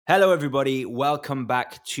Hello, everybody. Welcome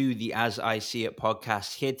back to the As I See It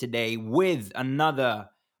podcast. Here today with another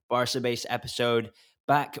Barca-based episode,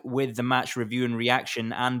 back with the match review and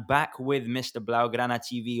reaction, and back with Mr.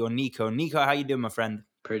 BlaugranaTV or Nico. Nico, how you doing, my friend?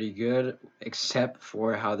 Pretty good, except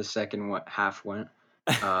for how the second half went.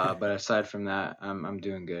 But aside from that, I'm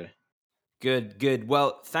doing good. Good.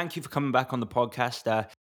 Well, thank you for coming back on the podcast.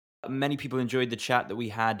 Many people enjoyed the chat that we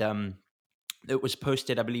had. It was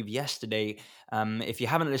posted, I believe, yesterday. If you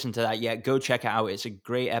haven't listened to that yet, go check it out. It's a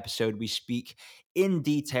great episode. We speak in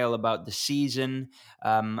detail about the season,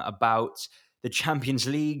 about the Champions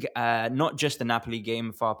League, not just the Napoli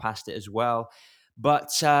game, far past it as well.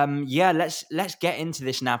 But let's get into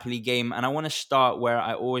this Napoli game, and I want to start where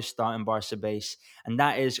I always start in Barca base, and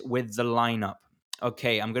that is with the lineup.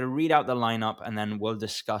 Okay, I'm going to read out the lineup, and then we'll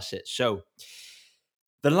discuss it. So.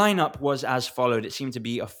 The lineup was as followed. It seemed to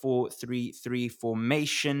be a 4-3-3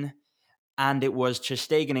 formation, and it was Ter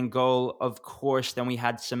Stegen in goal, of course. Then we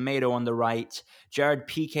had Semedo on the right, Gerard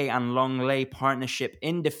Piqué and Longley partnership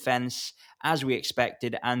in defence, as we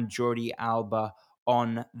expected, and Jordi Alba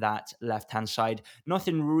on that left-hand side.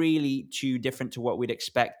 Nothing really too different to what we'd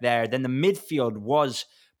expect there. Then the midfield was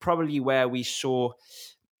probably where we saw...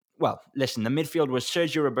 Well, listen, the midfield was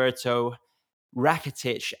Sergio Roberto,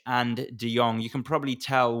 Rakitic and De Jong. You can probably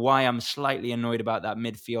tell why I'm slightly annoyed about that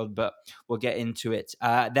midfield, but we'll get into it.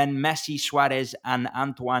 Then Messi, Suarez, and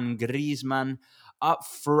Antoine Griezmann up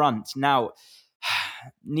front. Now,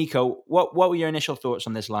 Nico, what were your initial thoughts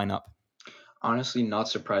on this lineup? Honestly, not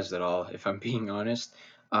surprised at all, if I'm being honest.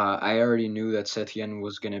 I already knew that Setien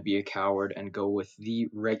was going to be a coward and go with the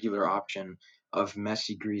regular option of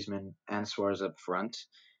Messi, Griezmann, and Suarez up front.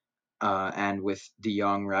 And with De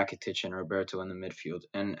Jong, Rakitic, and Roberto in the midfield.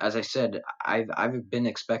 And as I said, I've been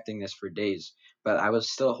expecting this for days, but I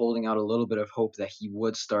was still holding out a little bit of hope that he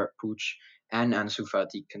would start Puig and Ansu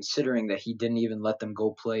Fati, considering that he didn't even let them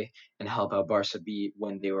go play and help out Barca B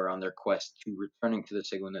when they were on their quest to returning to the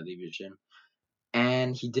Segunda Division.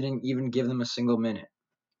 And he didn't even give them a single minute,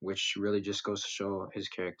 which really just goes to show his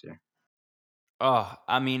character. Oh,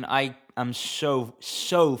 I mean, I am so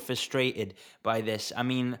frustrated by this. I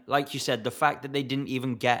mean, like you said, the fact that they didn't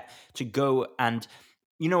even get to go and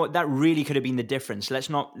you know what, that really could have been the difference. Let's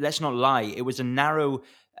not lie. It was a narrow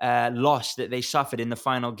loss that they suffered in the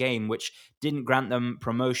final game, which didn't grant them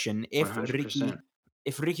promotion. If 100%.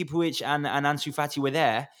 Ricky Puig and Ansu Fati were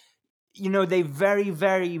there, you know, they very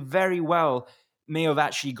well may have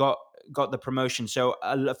actually got the promotion. So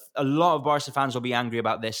a lot of Barca fans will be angry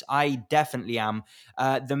about this. I definitely am.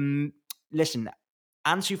 Listen,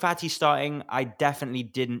 Ansu Fati starting, I definitely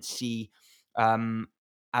didn't see um,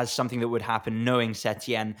 as something that would happen, knowing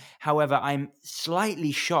Setien. However, I'm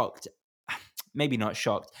slightly shocked. Maybe not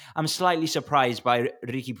shocked. I'm slightly surprised by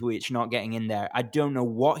Ricky Puig not getting in there. I don't know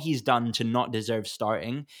what he's done to not deserve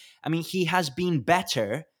starting. I mean, he has been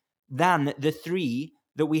better than the three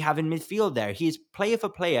that we have in midfield there. He is player for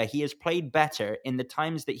player. He has played better in the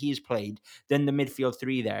times that he has played than the midfield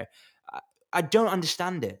three there. I don't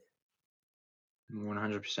understand it.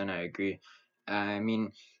 100%, I agree. I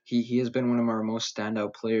mean, he has been one of our most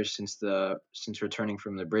standout players since returning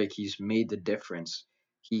from the break. He's made the difference.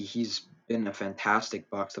 He's been a fantastic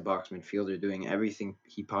box to box midfielder, doing everything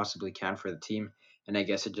he possibly can for the team. And I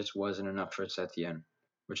guess it just wasn't enough for Setien,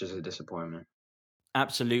 which is a disappointment.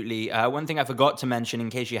 Absolutely. One thing I forgot to mention, in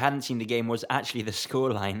case you hadn't seen the game, was actually the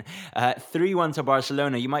scoreline. 3-1 to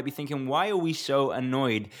Barcelona. You might be thinking, why are we so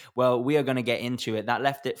annoyed? Well, we are going to get into it. That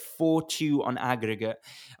left it 4-2 on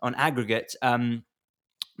aggregate.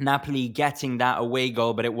 Napoli getting that away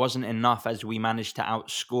goal, but it wasn't enough as we managed to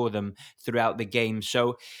outscore them throughout the game.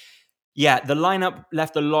 So, yeah, the lineup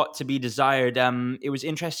left a lot to be desired. It was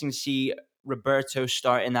interesting to see Roberto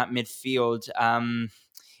start in that midfield.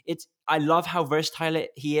 I love how versatile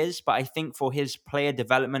he is, but I think for his player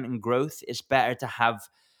development and growth, it's better to have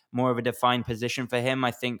more of a defined position for him.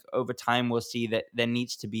 I think over time we'll see that there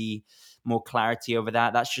needs to be more clarity over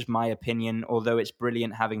that. That's just my opinion. Although it's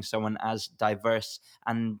brilliant having someone as diverse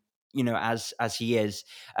and as he is,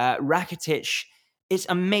 Rakitic. It's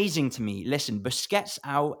amazing to me. Listen, Busquets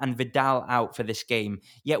out and Vidal out for this game,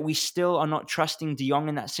 yet we still are not trusting De Jong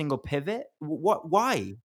in that single pivot. What?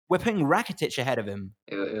 Why? We're putting Rakitic ahead of him.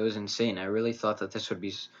 It was insane. I really thought that this would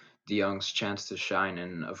be De Jong's chance to shine,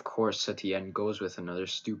 and of course, Setien goes with another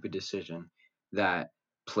stupid decision that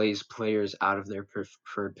plays players out of their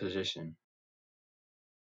preferred position.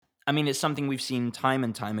 I mean, it's something we've seen time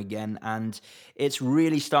and time again, and it's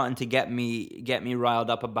really starting to get me riled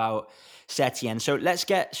up about Setien. So let's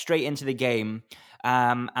get straight into the game.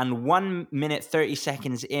 And 1 minute 30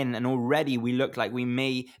 seconds in, and already we look like we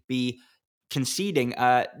may be conceding.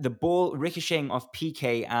 The ball ricocheting off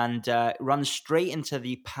PK and runs straight into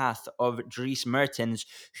the path of Dries Mertens,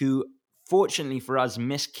 who, fortunately for us,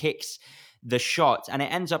 miskicks the shot, and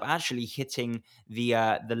it ends up actually hitting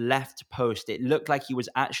the left post. It looked like he was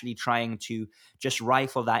actually trying to just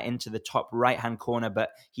rifle that into the top right hand corner, but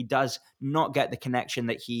he does not get the connection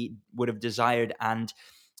that he would have desired. And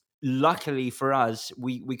luckily for us,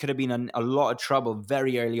 we could have been in a lot of trouble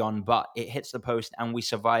very early on, but it hits the post and we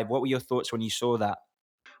survive. What were your thoughts when you saw that?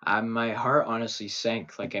 My heart honestly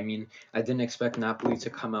sank. Like, I mean, I didn't expect Napoli to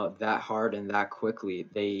come out that hard and that quickly.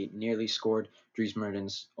 They nearly scored Dries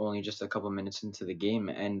Mertens only just a couple minutes into the game,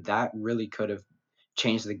 and that really could have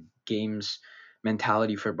changed the game's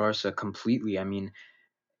mentality for Barca completely. I mean,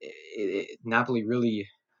 Napoli really,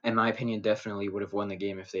 in my opinion, definitely would have won the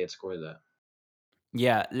game if they had scored that.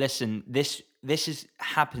 Yeah, listen, this has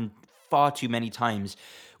happened far too many times.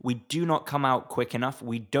 We do not come out quick enough.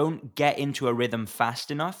 We don't get into a rhythm fast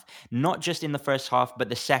enough, not just in the first half, but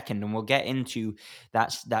the second. And we'll get into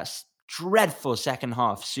that's dreadful second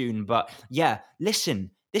half soon. But yeah,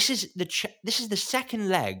 listen, this is the second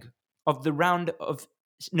leg of the round of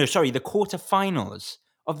no, sorry, the quarterfinals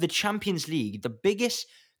of the Champions League, the biggest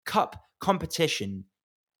cup competition,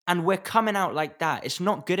 and we're coming out like that. It's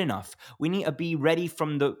not good enough. We need to be ready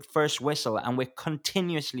from the first whistle, and we're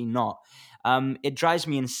continuously not. It drives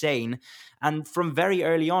me insane. And from very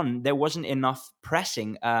early on, there wasn't enough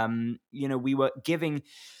pressing. We were giving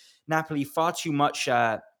Napoli far too much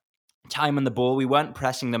time on the ball. We weren't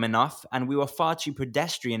pressing them enough, and we were far too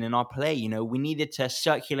pedestrian in our play. We needed to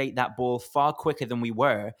circulate that ball far quicker than we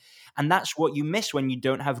were, and that's what you miss when you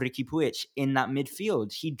don't have Ricky Puig in that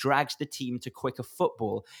midfield. He drags the team to quicker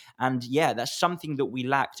football, and yeah, that's something that we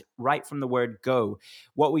lacked right from the word go.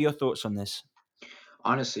 What were your thoughts on this?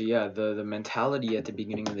 Honestly, yeah, the mentality at the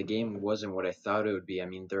beginning of the game wasn't what I thought it would be. I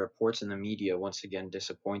mean, the reports in the media once again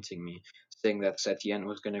disappointing me, saying that Setien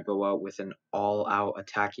was going to go out with an all-out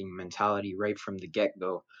attacking mentality right from the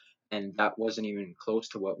get-go, and that wasn't even close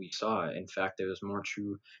to what we saw. In fact, it was more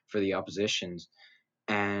true for the oppositions.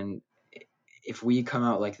 And if we come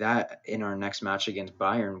out like that in our next match against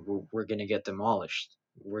Bayern, we're going to get demolished.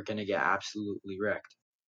 We're going to get absolutely wrecked.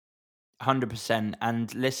 100%.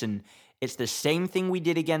 And listen, it's the same thing we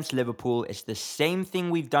did against Liverpool. It's the same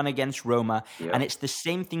thing we've done against Roma. And Yep. it's the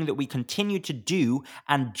same thing that we continue to do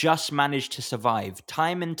and just manage to survive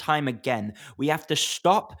time and time again. We have to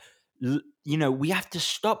stop. We have to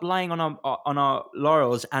stop lying on our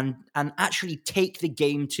laurels and actually take the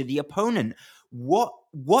game to the opponent.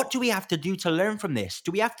 What do we have to do to learn from this?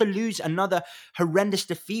 Do we have to lose another horrendous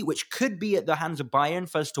defeat, which could be at the hands of Bayern,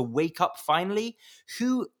 for us to wake up finally?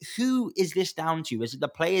 Who is this down to? Is it the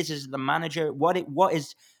players? Is it the manager? What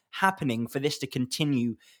is happening for this to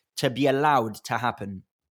continue to be allowed to happen?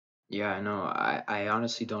 Yeah, I know. I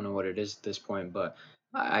honestly don't know what it is at this point, but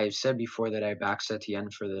I've said before that I back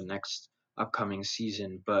Setien for the next upcoming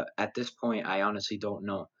season, but at this point, I honestly don't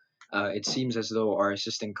know. It seems as though our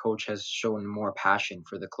assistant coach has shown more passion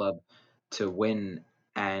for the club to win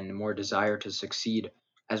and more desire to succeed.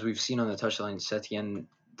 As we've seen on the touchline, Setien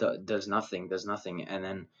does nothing, and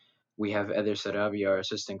then we have Eder Sarabia, our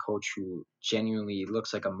assistant coach, who genuinely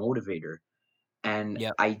looks like a motivator, and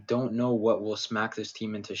Yeah. I don't know what will smack this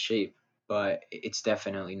team into shape, but it's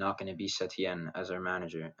definitely not going to be Setien as our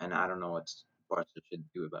manager, and I don't know what Barca should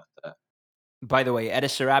do about that. By the way, Eder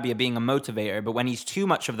Sarabia being a motivator, but when he's too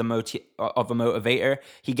much of of a motivator,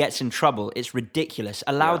 he gets in trouble. It's ridiculous.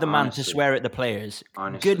 Allow Yeah, the man to honestly, swear at the players.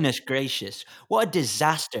 honestly, Goodness gracious, what a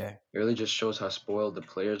disaster! it really just shows how spoiled the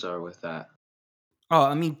players are with that. Oh,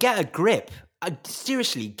 I mean, get a grip.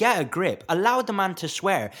 Seriously, get a grip. Allow the man to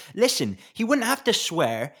swear. Listen, he wouldn't have to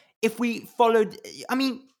swear if we followed. I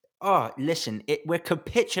mean, oh, listen, we're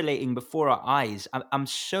capitulating before our eyes. I'm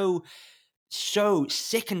so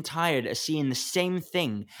sick and tired of seeing the same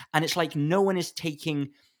thing, and it's like no one is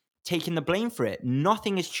taking the blame for it.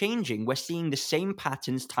 Nothing is changing. We're seeing the same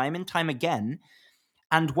patterns time and time again.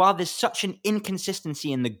 And while there's such an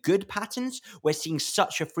inconsistency in the good patterns, we're seeing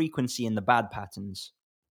such a frequency in the bad patterns.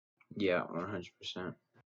 Yeah, 100%.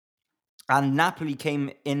 And Napoli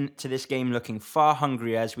came into this game looking far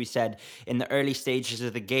hungrier, as we said, in the early stages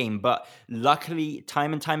of the game. But luckily,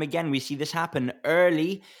 time and time again, we see this happen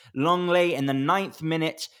early. Longley in the 9th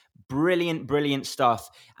minute. Brilliant, brilliant stuff.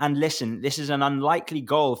 And listen, this is an unlikely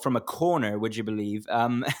goal from a corner, would you believe?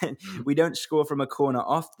 We don't score from a corner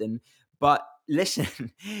often. But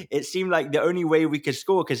listen, it seemed like the only way we could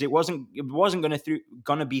score, because it wasn't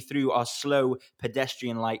gonna be through our slow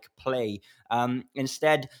pedestrian like play.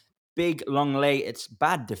 Instead, big long lay. It's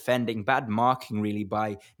bad defending, bad marking, really,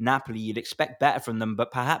 by Napoli. You'd expect better from them, but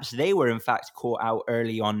perhaps they were, in fact, caught out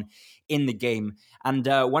early on in the game. And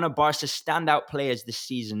one of Barca's standout players this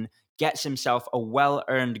season gets himself a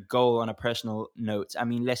well-earned goal on a personal note. I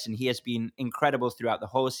mean, listen, he has been incredible throughout the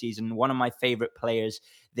whole season. One of my favorite players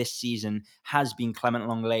this season has been Clement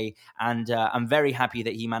Longley, and I'm very happy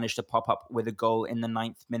that he managed to pop up with a goal in the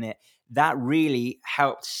 9th minute. That really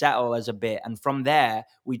helped settle us a bit, and from there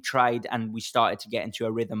we tried and we started to get into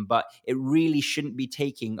a rhythm, but it really shouldn't be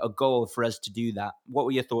taking a goal for us to do that. What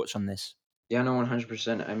were your thoughts on this? Yeah, no,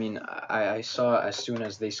 100%. I mean, I saw as soon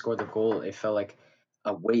as they scored the goal, it felt like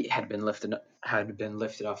a weight had been lifted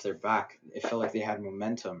off their back. It felt like they had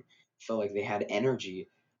momentum. It felt like they had energy,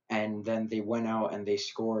 and then they went out and they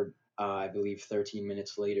scored. I believe 13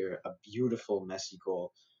 minutes later, a beautiful Messi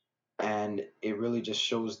goal, and it really just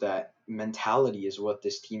shows that mentality is what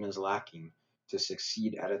this team is lacking to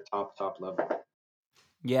succeed at a top level.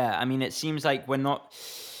 Yeah, I mean, it seems like we're not.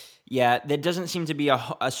 Yeah, there doesn't seem to be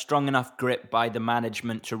a strong enough grip by the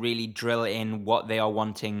management to really drill in what they are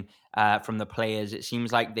wanting from the players. It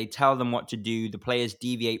seems like they tell them what to do, the players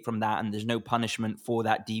deviate from that, and there's no punishment for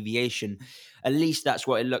that deviation. At least that's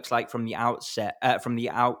what it looks like from the outset, from the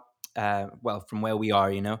out. Well, from where we are,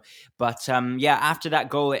 you know. But yeah, after that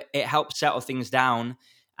goal, it helped settle things down,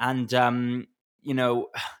 and you know,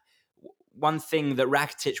 one thing that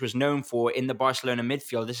Rakitic was known for in the Barcelona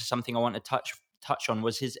midfield, this is something I want to touch on,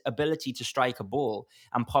 was his ability to strike a ball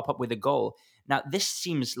and pop up with a goal. Now, this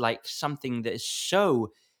seems like something that is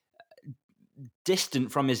so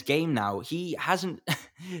distant from his game now. He hasn't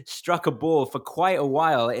struck a ball for quite a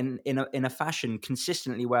while in a fashion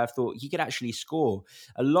consistently where I thought he could actually score.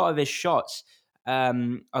 A lot of his shots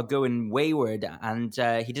are going wayward, and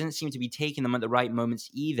he doesn't seem to be taking them at the right moments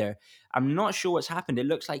either. I'm not sure what's happened. It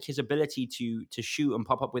looks like his ability to shoot and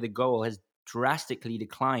pop up with a goal has drastically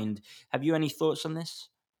declined. Have you any thoughts on this?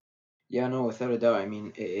 Yeah, no, without a doubt. I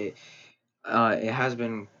mean, it has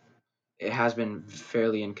been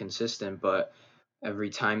fairly inconsistent, but every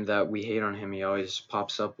time that we hate on him, he always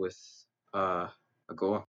pops up with uh, a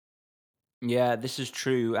goal. Yeah, this is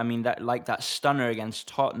true. I mean, that stunner against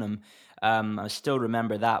Tottenham, I still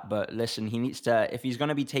remember that. But listen, he needs to, if he's going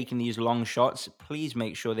to be taking these long shots, please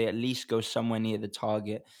make sure they at least go somewhere near the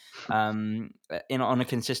target, on a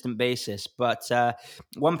consistent basis. But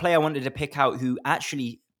one player I wanted to pick out who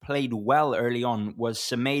actually played well early on was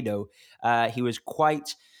Semedo. He was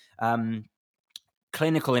quite.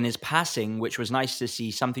 Clinical in his passing, which was nice to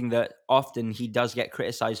see, something that often he does get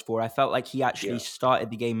criticized for. I felt like he actually Yeah. started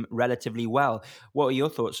the game relatively well. What are your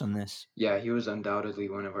thoughts on this? Yeah, he was undoubtedly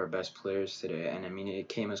one of our best players today. And I mean, it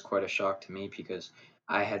came as quite a shock to me because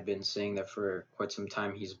I had been saying that for quite some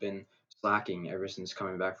time he's been slacking ever since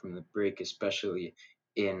coming back from the break, especially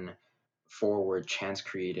in forward chance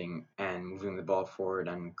creating and moving the ball forward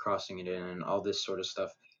and crossing it in and all this sort of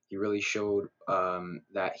stuff. He really showed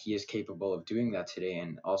that he is capable of doing that today.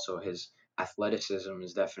 And also his athleticism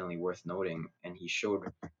is definitely worth noting. And he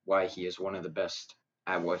showed why he is one of the best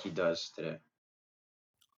at what he does today.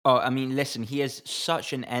 Oh, I mean, listen, he is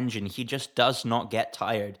such an engine. He just does not get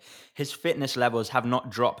tired. His fitness levels have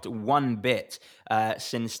not dropped one bit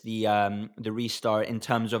since the restart in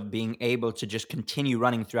terms of being able to just continue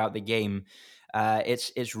running throughout the game.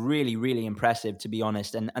 It's really really impressive, to be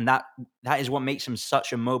honest, and that is what makes him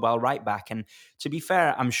such a mobile right back. And to be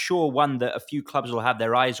fair, I'm sure one that a few clubs will have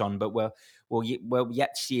their eyes on, but we'll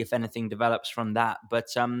yet to see if anything develops from that. But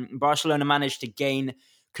Barcelona managed to gain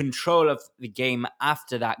control of the game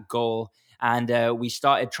after that goal. And we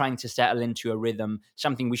started trying to settle into a rhythm,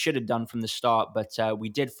 something we should have done from the start. But we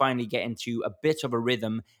did finally get into a bit of a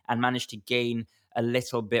rhythm and managed to gain a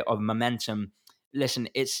little bit of momentum. Listen,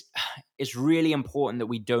 it's really important that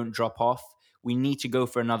we don't drop off. We need to go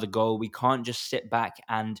for another goal. We can't just sit back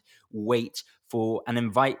and wait for and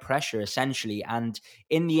invite pressure, essentially. And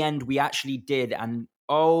in the end, we actually did. And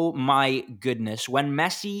oh my goodness, when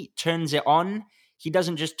Messi turns it on, he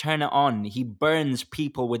doesn't just turn it on, he burns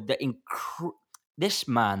people with this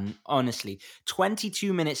man, honestly,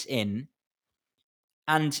 22 minutes in,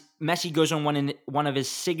 and Messi goes on one of his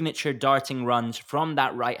signature darting runs from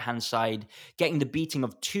that right hand side, getting the beating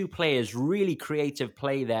of two players. Really creative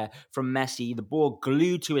play there from Messi. The ball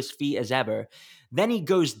glued to his feet as ever. Then he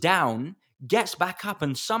goes down, gets back up,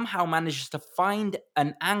 and somehow manages to find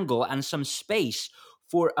an angle and some space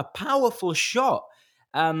for a powerful shot.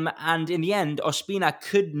 And in the end, Ospina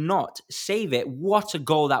could not save it. What a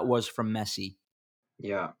goal that was from Messi.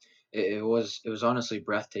 Yeah. It was honestly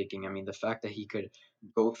breathtaking. I mean, the fact that he could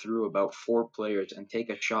go through about four players and take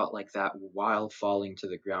a shot like that while falling to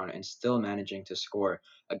the ground and still managing to score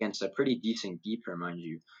against a pretty decent keeper, mind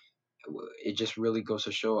you, it just really goes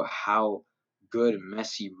to show how good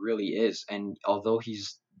Messi really is. And although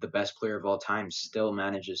he's the best player of all time, still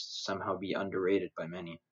manages to somehow be underrated by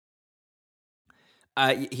many.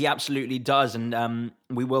 He absolutely does, and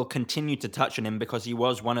we will continue to touch on him because he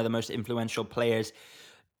was one of the most influential players,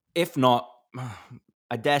 if not,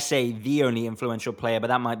 I dare say, the only influential player, but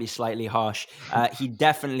that might be slightly harsh. He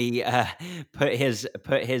definitely put his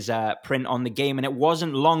print on the game, and it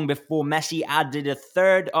wasn't long before Messi added a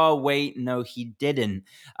third. Oh wait, no, he didn't.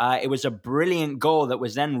 It was a brilliant goal that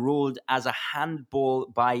was then ruled as a handball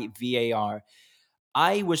by VAR.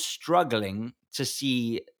 I was struggling to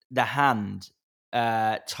see the hand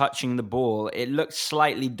touching the ball. It looked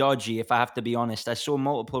slightly dodgy, if I have to be honest. I saw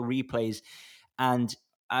multiple replays, and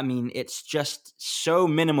I mean, it's just so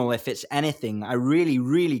minimal, if it's anything. I really,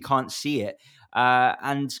 really can't see it.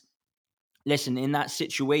 And listen, in that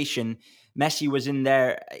situation, Messi was in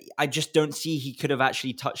there. I just don't see he could have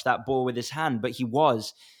actually touched that ball with his hand, but he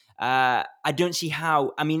was. I don't see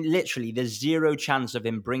how. I mean, literally, there's zero chance of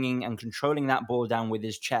him bringing and controlling that ball down with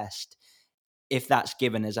his chest if that's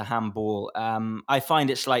given as a handball. I find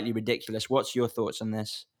it slightly ridiculous. What's your thoughts on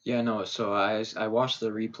this? Yeah, no. So I watched the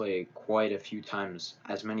replay quite a few times,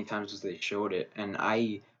 as many times as they showed it, and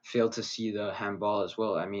I failed to see the handball as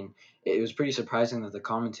well. I mean, it was pretty surprising that the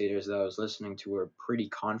commentators that I was listening to were pretty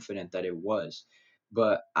confident that it was,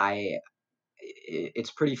 but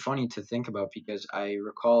it's pretty funny to think about because I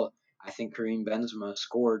recall I think Karim Benzema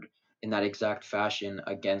scored in that exact fashion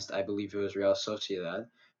against, I believe it was Real Sociedad,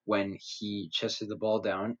 when he chested the ball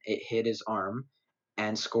down, it hit his arm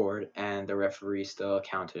and scored, and the referee still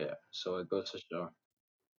counted it. So it goes to show.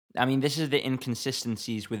 I mean, this is the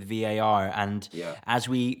inconsistencies with VAR, and Yeah. as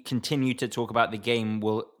we continue to talk about the game,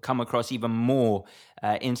 we'll come across even more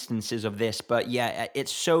instances of this. But yeah,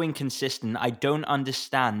 it's so inconsistent. I don't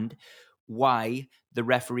understand why the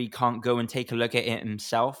referee can't go and take a look at it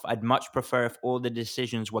himself. I'd much prefer if all the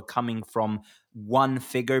decisions were coming from one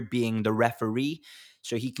figure, being the referee.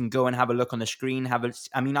 So he can go and have a look on the screen.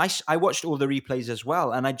 I mean, I watched all the replays as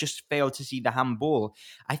well, and I just failed to see the handball.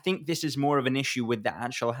 I think this is more of an issue with the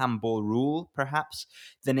actual handball rule, perhaps,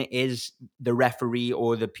 than it is the referee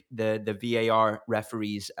or the VAR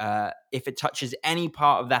referees. If it touches any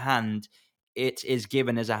part of the hand, it is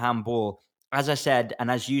given as a handball. As I said, and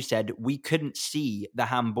as you said, we couldn't see the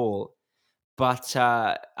handball, but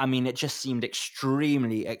I mean, it just seemed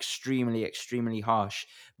extremely, extremely, extremely harsh.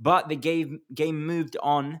 But the game moved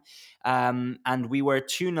on, and we were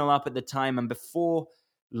 2-0 up at the time. And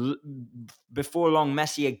l- before long,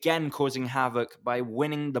 Messi again causing havoc by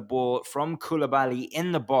winning the ball from Koulibaly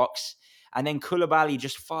in the box. And then Koulibaly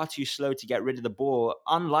just far too slow to get rid of the ball.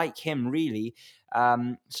 Unlike him, really,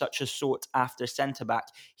 such a sought after centre back.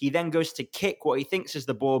 He then goes to kick what he thinks is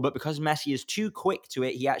the ball, but because Messi is too quick to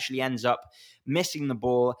it, he actually ends up missing the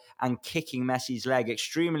ball and kicking Messi's leg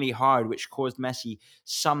extremely hard, which caused Messi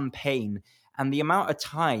some pain. And the amount of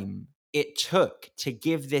time it took to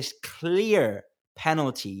give this clear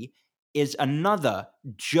penalty is another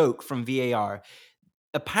joke from VAR.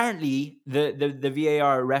 Apparently, the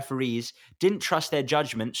VAR referees didn't trust their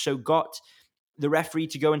judgment, so got the referee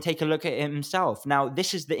to go and take a look at it himself. Now,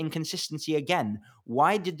 this is the inconsistency again.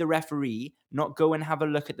 Why did the referee not go and have a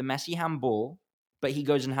look at the Messi handball, but he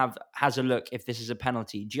goes and has a look if this is a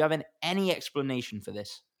penalty? Do you have any explanation for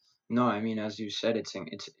this? No, I mean, as you said,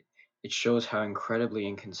 it shows how incredibly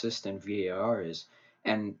inconsistent VAR is,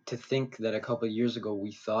 and to think that a couple of years ago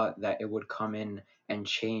we thought that it would come in and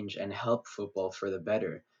change and help football for the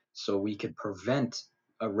better, so we could prevent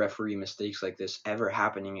a referee mistakes like this ever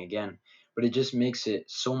happening again. But it just makes it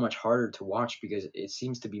so much harder to watch because it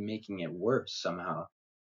seems to be making it worse somehow.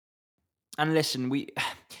 And listen,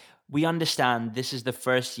 we understand this is the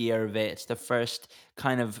first year of it. It's the first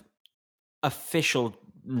kind of official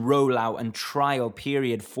rollout and trial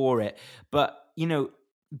period for it. But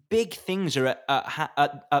big things are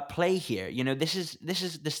at play here. This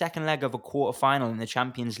is the second leg of a quarterfinal in the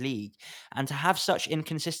Champions League, and to have such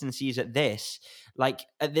inconsistencies like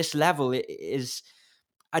at this level, it is.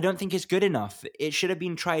 I don't think it's good enough. It should have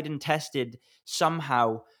been tried and tested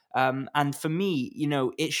somehow. And for me,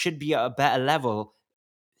 it should be at a better level,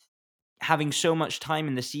 having so much time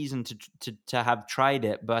in the season to have tried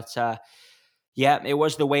it. But yeah, it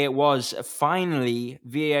was the way it was. Finally,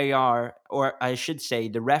 VAR, or I should say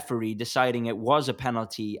the referee, deciding it was a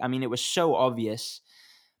penalty. I mean, it was so obvious,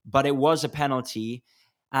 but it was a penalty.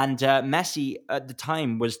 And Messi at the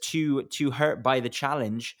time was too hurt by the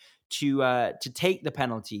challenge to take the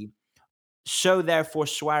penalty. So therefore,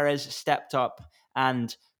 Suarez stepped up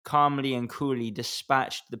and calmly and coolly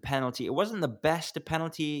dispatched the penalty. It wasn't the best of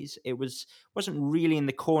penalties. Wasn't really in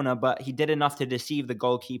the corner, but he did enough to deceive the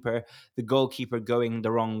goalkeeper. The goalkeeper going the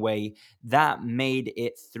wrong way. That made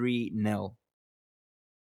it 3-0.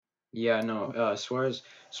 Yeah, no, Suarez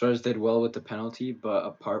did well with the penalty, but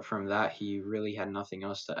apart from that, he really had nothing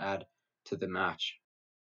else to add to the match.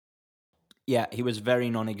 Yeah, he was very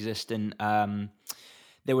non-existent.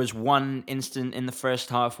 There was one instant in the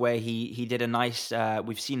first half where he did a nice.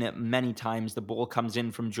 We've seen it many times. The ball comes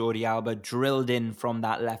in from Jordi Alba, drilled in from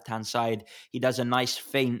that left hand side. He does a nice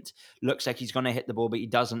feint. Looks like he's going to hit the ball, but he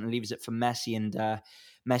doesn't. And leaves it for Messi, and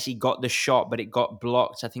Messi got the shot, but it got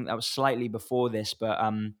blocked. I think that was slightly before this, but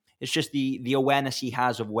it's just the awareness he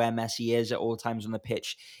has of where Messi is at all times on the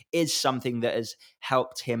pitch is something that has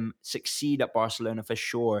helped him succeed at Barcelona for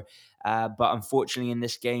sure. But unfortunately, in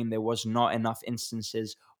this game, there was not enough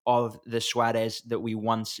instances of the Suarez that we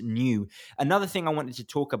once knew. Another thing I wanted to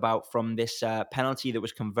talk about from this penalty that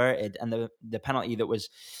was converted and the penalty that was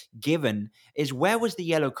given is, where was the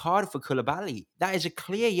yellow card for Koulibaly? That is a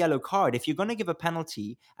clear yellow card. If you're going to give a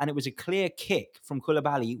penalty and it was a clear kick from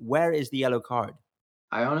Koulibaly, where is the yellow card?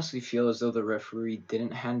 I honestly feel as though the referee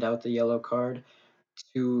didn't hand out the yellow card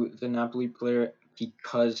to the Napoli player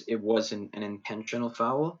because it wasn't an intentional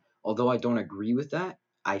foul. Although I don't agree with that,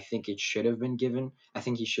 I think it should have been given. I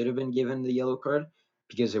think he should have been given the yellow card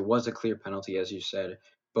because it was a clear penalty, as you said.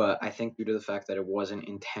 But I think due to the fact that it wasn't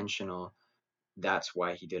intentional, that's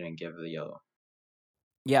why he didn't give the yellow.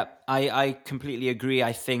 Yeah, I completely agree.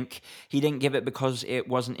 I think he didn't give it because it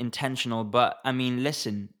wasn't intentional. But I mean,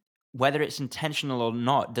 listen, whether it's intentional or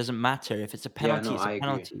not doesn't matter. If it's a Yeah, penalty, no, it's a I agree.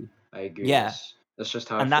 penalty. I agree. Yeah, That's just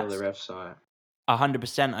how I and feel the that's ref saw it.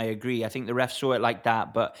 100%. I agree. I think the ref saw it like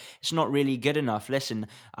that, but it's not really good enough. Listen,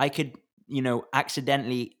 I could,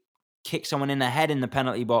 accidentally kick someone in the head in the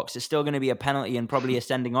penalty box. It's still going to be a penalty and probably a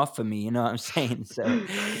sending off for me. You know what I'm saying? So,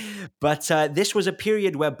 but this was a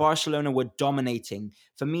period where Barcelona were dominating.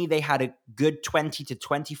 For me, they had a good 20 to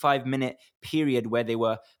 25 minute period where they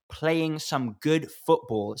were playing some good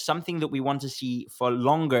football, something that we want to see for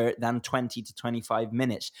longer than 20 to 25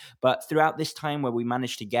 minutes. But throughout this time where we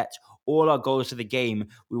managed to get all our goals of the game,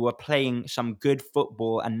 we were playing some good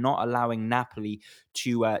football and not allowing Napoli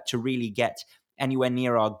to really get anywhere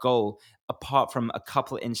near our goal, apart from a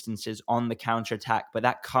couple instances on the counter attack. But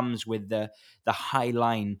that comes with the high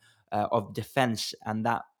line of defense and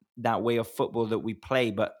that way of football that we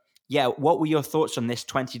play. But yeah, what were your thoughts on this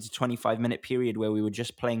 20 to 25 minute period where we were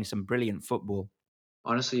just playing some brilliant football?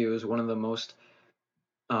 Honestly, it was one of the most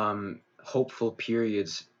hopeful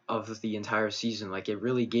periods of the entire season. Like it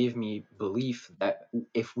really gave me belief that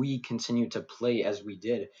if we continue to play as we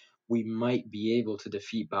did, we might be able to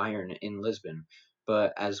defeat Bayern in Lisbon.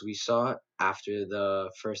 But as we saw after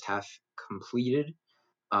the first half completed,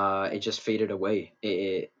 it just faded away.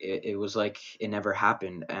 It was like it never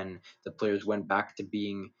happened, and the players went back to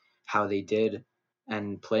being how they did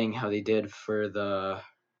and playing how they did for the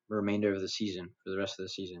remainder of the season, for the rest of the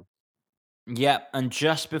season. Yeah, and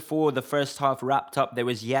just before the first half wrapped up, there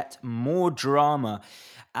was yet more drama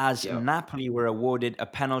as Yep. Napoli were awarded a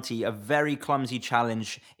penalty, a very clumsy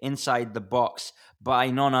challenge inside the box by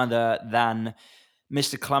none other than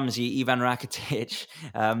Mr. Clumsy, Ivan Rakitic.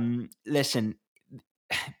 Listen,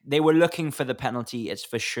 they were looking for the penalty, it's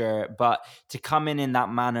for sure, but to come in that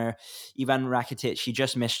manner, Ivan Rakitic, he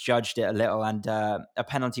just misjudged it a little, and a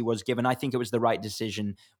penalty was given. I think it was the right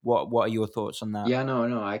decision. What are your thoughts on that? Yeah, no,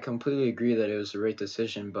 no, I completely agree that it was the right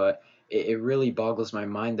decision, but it really boggles my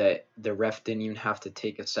mind that the ref didn't even have to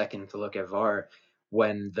take a second to look at VAR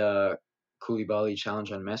when the Koulibaly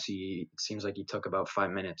challenge on Messi, it seems like he took about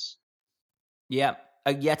 5 minutes. Yeah.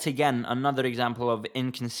 Yet again, another example of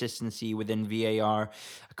inconsistency within VAR.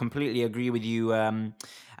 I completely agree with you. And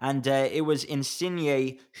it was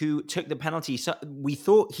Insigne who took the penalty. So we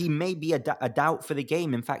thought he may be a doubt for the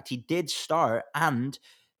game. In fact, he did start and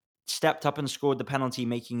stepped up and scored the penalty,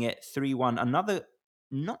 making it 3-1. Another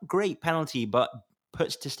not great penalty, but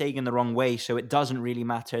puts Ter Stegen the wrong way, so it doesn't really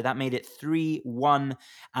matter. That made it 3-1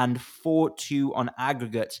 and 4-2 on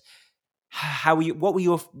aggregate. How were you? What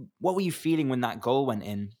were you feeling when that goal went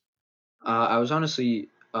in? I was honestly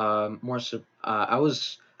I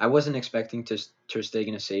wasn't expecting Ter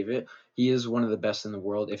Stegen to save it. He is one of the best in the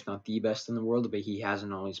world, if not the best in the world, but he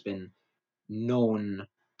hasn't always been known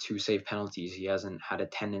to save penalties. He hasn't had a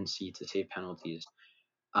tendency to save penalties.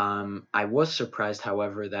 I was surprised,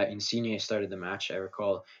 however, that Insigne started the match. I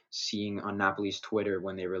recall seeing on Napoli's Twitter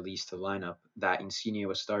when they released the lineup that Insigne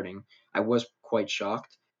was starting. I was quite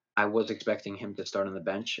shocked, I was expecting him to start on the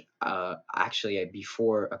bench. Actually,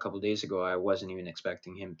 before a couple days ago, I wasn't even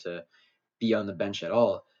expecting him to be on the bench at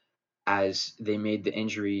all, as they made the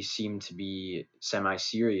injury seem to be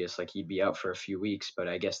semi-serious, like he'd be out for a few weeks. But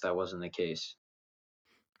I guess that wasn't the case.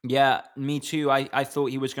 Yeah, me too. I thought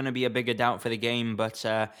he was going to be a bigger doubt for the game, but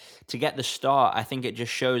to get the start, I think it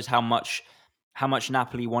just shows how much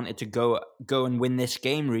Napoli wanted to go and win this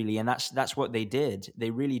game, really, and that's what they did. They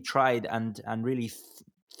really tried and really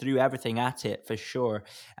threw everything at it for sure.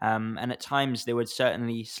 And at times they were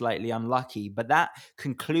certainly slightly unlucky, but that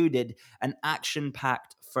concluded an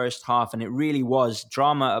action-packed first half, and it really was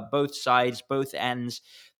drama at both sides, both ends.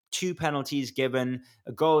 Two penalties given,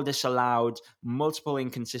 a goal disallowed, multiple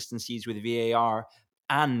inconsistencies with VAR,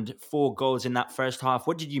 and four goals in that first half.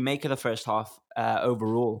 What did you make of the first half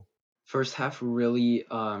overall? First half really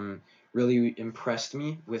impressed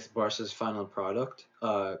me with Barca's final product.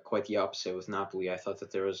 Quite the opposite with Napoli. I thought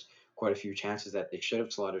that there was quite a few chances that they should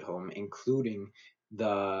have slotted home, including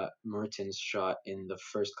the Mertens shot in the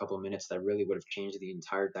first couple of minutes that really would have changed the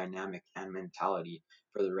entire dynamic and mentality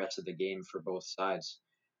for the rest of the game for both sides.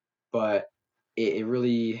 But it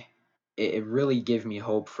really it really gave me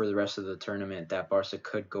hope for the rest of the tournament that Barca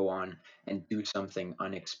could go on and do something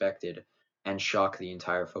unexpected and shock the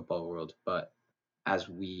entire football world. But as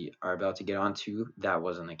we are about to get onto, that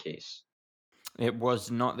wasn't the case. It was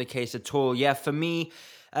not the case at all. Yeah, for me,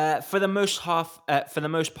 for the most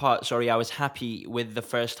part, sorry, I was happy with the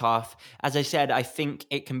first half. As I said, I think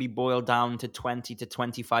it can be boiled down to 20 to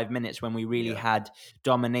 25 minutes when we really Yeah. had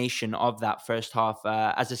domination of that first half.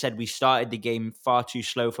 As I said, we started the game far too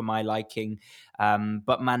slow for my liking,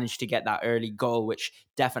 but managed to get that early goal, which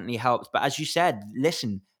definitely helped. But as you said,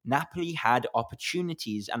 listen, Napoli had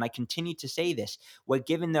opportunities, and I continue to say this. We're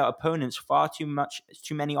giving their opponents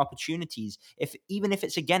too many opportunities. If even if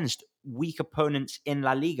it's against weak opponents in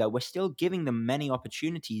La Liga, we're still giving them many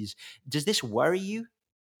opportunities. Does this worry you?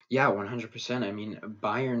 Yeah, 100%. I mean,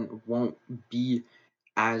 Bayern won't be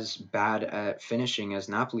as bad at finishing as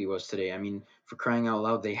Napoli was today. I mean, for crying out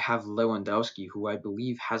loud, they have Lewandowski, who I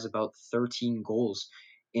believe has about 13 goals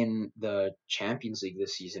in the Champions League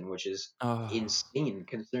this season, which is Oh, insane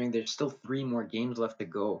considering there's still three more games left to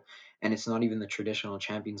go, and it's not even the traditional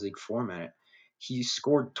Champions League format. He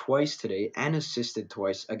scored twice today and assisted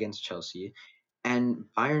twice against Chelsea, and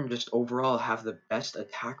Bayern just overall have the best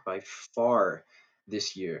attack by far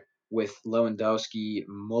this year with Lewandowski,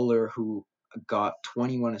 Muller, who got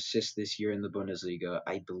 21 assists this year in the Bundesliga,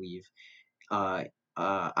 I believe. Uh,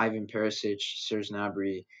 Ivan Perisic, Serge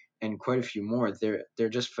Gnabry, and quite a few more. They're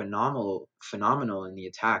just phenomenal in the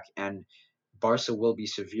attack, and Barca will be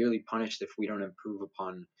severely punished if we don't improve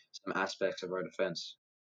upon some aspects of our defense.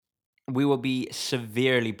 we will be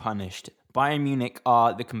severely punished. Bayern Munich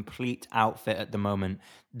are the complete outfit at the moment.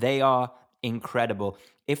 They are incredible.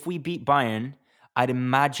 If we beat Bayern, I'd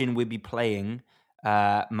imagine we'd be playing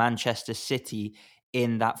Manchester City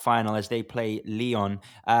in that final as they play Lyon.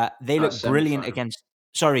 They look brilliant Semifinal. against.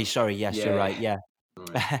 Sorry. Yes, you're Yeah, right. yeah. Yeah,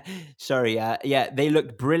 Anyway. Sorry, yeah, they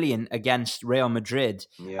looked brilliant against Real Madrid.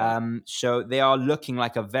 Yeah. So they are looking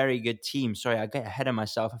like a very good team. Sorry, I get ahead of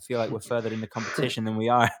myself. I feel like we're further in the competition than we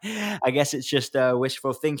are. I guess it's just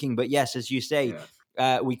wishful thinking. But yes, as you say,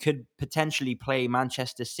 Yeah. we could potentially play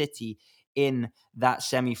Manchester City in that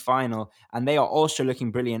semi-final, and they are also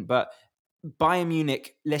looking brilliant. But Bayern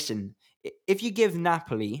Munich, listen, if you give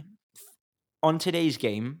Napoli on today's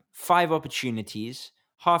game 5 opportunities,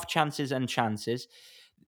 half chances and chances,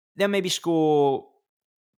 they'll maybe score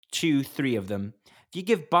two, three of them. If you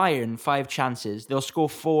give Bayern 5 chances, they'll score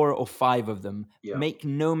 4 or 5 of them. Yeah. Make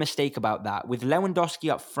no mistake about that. With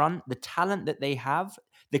Lewandowski up front, the talent that they have,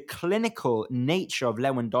 the clinical nature of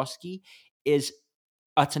Lewandowski is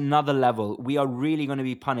at another level. We are really going to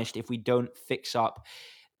be punished if we don't fix up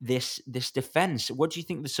this defense. What do you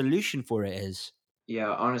think the solution for it is?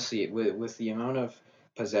 Yeah, honestly, with the amount of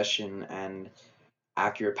possession and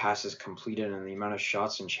accurate passes completed and the amount of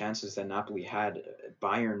shots and chances that Napoli had,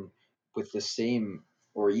 Bayern with the same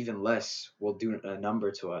or even less will do a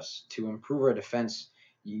number to us. To improve our defense,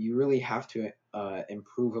 you really have to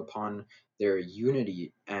improve upon their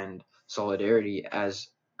unity and solidarity as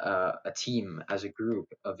a team, as a group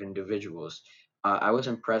of individuals. I was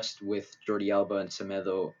impressed with Jordi Alba and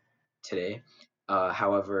Semedo today.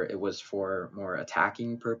 However, it was for more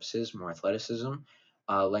attacking purposes, more athleticism.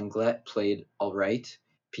 Lenglet played all right.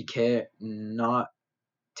 Piquet, not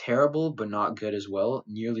terrible, but not good as well,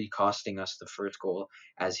 nearly costing us the first goal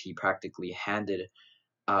as he practically handed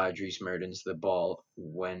Dries Mertens the ball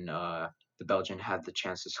when the Belgian had the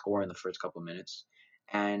chance to score in the first couple of minutes.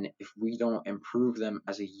 And if we don't improve them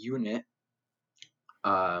as a unit,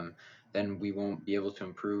 um, then we won't be able to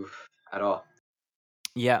improve at all.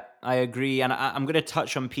 Yeah, I agree, and I'm going to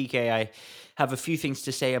touch on PK. I have a few things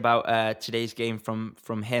to say about today's game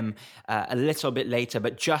from him a little bit later,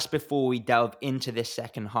 but just before we delve into this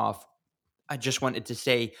second half, I just wanted to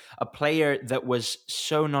say a player that was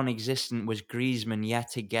so non-existent was Griezmann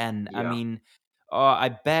yet again. I Yeah, mean, I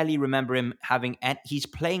barely remember him having. He's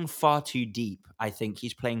playing far too deep. I think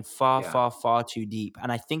he's playing far, yeah, far, far too deep,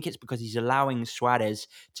 and I think it's because he's allowing Suarez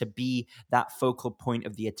to be that focal point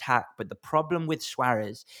of the attack. But the problem with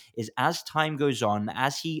Suarez is, as time goes on,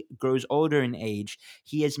 as he grows older in age,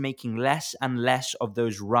 he is making less and less of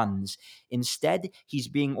those runs. Instead, he's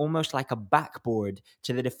being almost like a backboard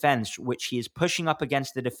to the defense, which he is pushing up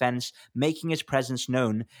against the defense, making his presence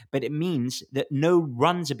known. But it means that no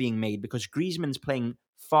runs are being made because Griezmann's playing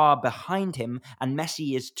far behind him and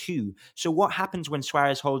Messi is too. So what happens when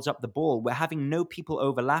Suarez holds up the ball? We're having no people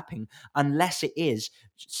overlapping unless it is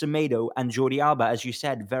Semedo and Jordi Alba, as you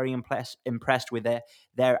said, very impressed with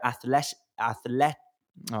their athletic.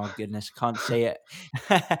 Oh goodness, can't say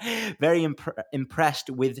it. Very impressed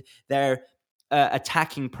with their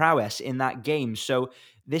attacking prowess in that game. So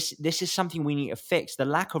this is something we need to fix. The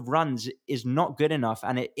lack of runs is not good enough,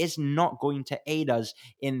 and it is not going to aid us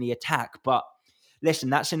in the attack. But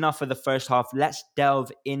listen, that's enough for the first half. Let's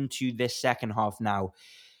delve into this second half now.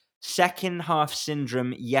 Second half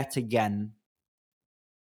syndrome yet again.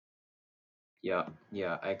 yeah,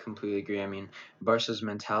 yeah. I completely agree. I mean, Barca's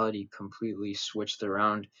mentality completely switched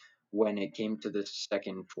around when it came to the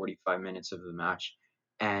second 45 minutes of the match.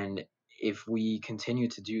 And if we continue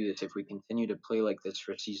to do this, if we continue to play like this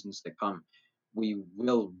for seasons to come, we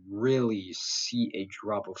will really see a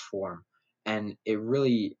drop of form. And it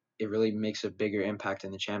really makes a bigger impact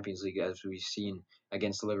in the Champions League, as we've seen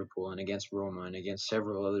against Liverpool and against Roma and against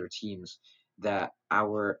several other teams, that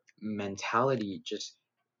our mentality just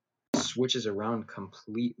switches around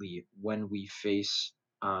completely when we face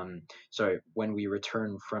when we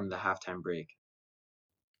return from the halftime break.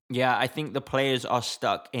 Yeah, I think the players are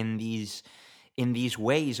stuck in these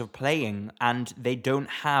ways of playing, and they don't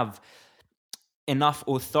have enough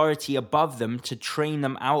authority above them to train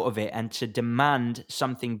them out of it and to demand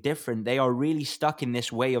something different. They are really stuck in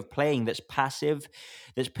this way of playing that's passive,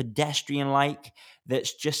 that's pedestrian like,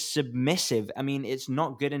 that's just submissive. I mean, it's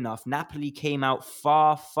not good enough. Napoli came out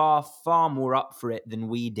far, far, far more up for it than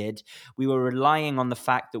we did. We were relying on the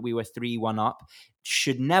fact that we were 3-1 up.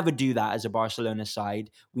 Should never do that as a Barcelona side.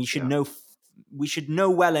 We should Yeah, know. We should know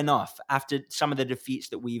well enough after some of the defeats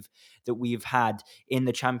that we've had in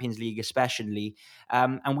the Champions League, especially,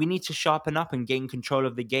 and we need to sharpen up and gain control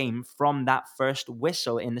of the game from that first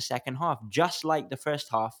whistle in the second half. Just like the first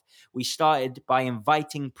half, we started by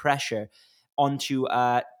inviting pressure onto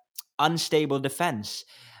unstable defense.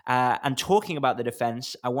 And talking about the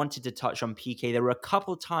defense, I wanted to touch on PK. There were a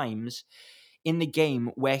couple times in the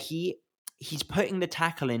game where he's putting the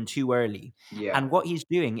tackle in too early. yeah, And what he's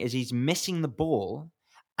doing is he's missing the ball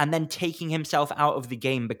and then taking himself out of the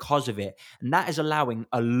game because of it. And that is allowing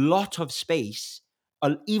a lot of space,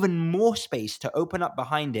 even more space to open up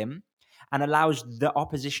behind him and allows the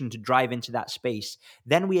opposition to drive into that space.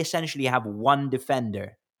 Then we essentially have one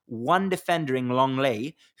defender in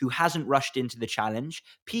Longley who hasn't rushed into the challenge.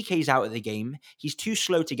 PK's out of the game. He's too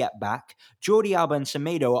slow to get back. Jordi Alba and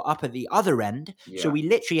Semedo are up at the other end. So yeah, we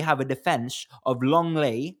literally have a defense of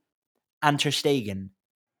Longley and Ter Stegen.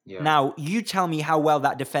 yeah. Now, you tell me how well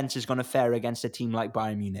that defense is going to fare against a team like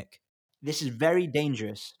Bayern Munich. This is very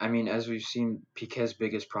dangerous. I mean, as we've seen, Piquet's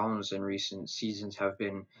biggest problems in recent seasons have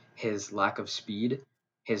been his lack of speed,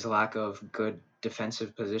 his lack of good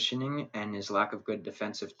defensive positioning, and his lack of good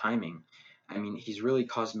defensive timing. I mean, he's really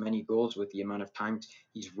caused many goals with the amount of times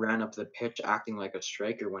he's ran up the pitch acting like a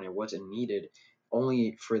striker when it wasn't needed,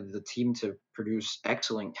 only for the team to produce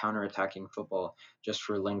excellent counter-attacking football, just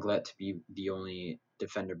for Lenglet to be the only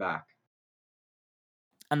defender back.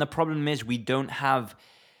 And the problem is we don't have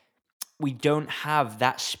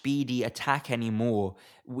that speedy attack anymore.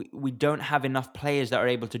 We don't have enough players that are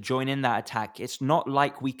able to join in that attack. It's not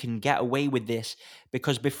like we can get away with this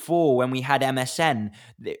because before, when we had MSN,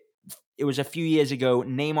 it was a few years ago.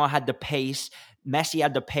 Neymar had the pace, Messi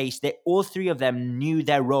had the pace. They all three of them knew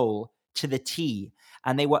their role to the T,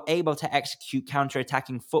 and they were able to execute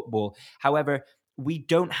counter-attacking football. However, we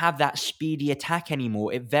don't have that speedy attack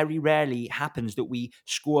anymore. It very rarely happens that we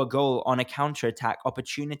score a goal on a counter-attack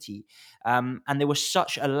opportunity. And there was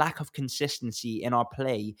such a lack of consistency in our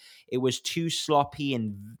play. It was too sloppy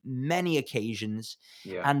in many occasions.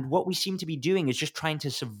 Yeah, And what we seem to be doing is just trying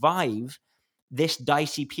to survive this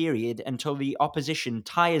dicey period until the opposition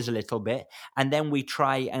tires a little bit, and then we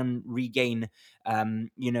try and regain,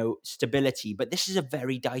 stability. But this is a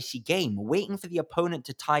very dicey game. Waiting for the opponent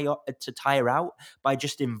to tire out by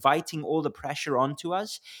just inviting all the pressure onto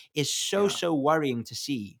us is Yeah. so worrying to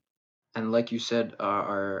see. And like you said,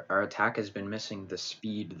 our attack has been missing the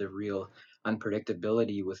speed, the real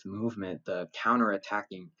unpredictability with movement, the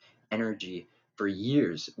counter-attacking energy for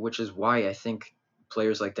years, which is why I think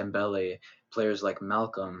players like Dembele, players like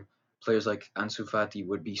Malcolm, players like Ansu Fati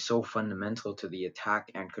would be so fundamental to the attack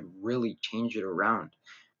and could really change it around.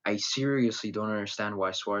 I seriously don't understand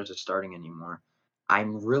why Suarez is starting anymore.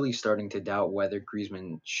 I'm really starting to doubt whether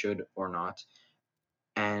Griezmann should or not,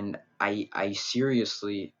 and I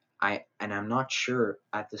seriously I'm not sure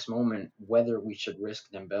at this moment whether we should risk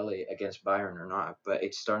Dembele against Bayern or not, but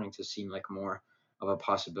it's starting to seem like more of a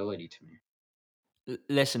possibility to me.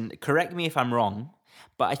 Listen, correct me if I'm wrong,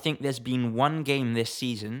 but I think there's been one game this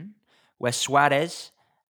season where Suarez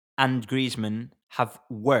and Griezmann have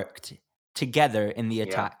worked together in the Yeah,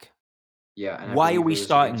 attack. yeah, and I Why are believe we it was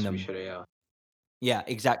starting against them? Villarreal. Yeah,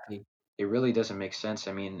 exactly. It really doesn't make sense.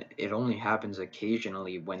 I mean, it only happens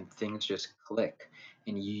occasionally when things just click,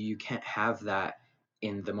 and you can't have that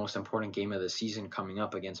in the most important game of the season coming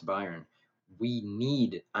up against Bayern. We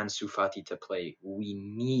need Ansu Fati to play. We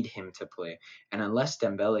need him to play. And unless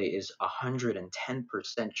Dembele is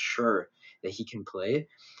 110% sure that he can play,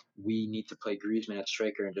 we need to play Griezmann at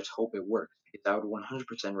striker and just hope it works. Because I would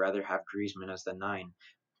 100% rather have Griezmann as the nine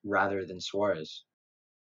rather than Suarez.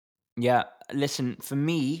 Yeah, listen, for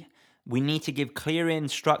me, we need to give clear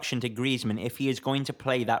instruction to Griezmann if he is going to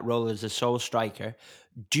play that role as a sole striker.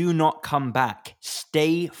 Do not come back.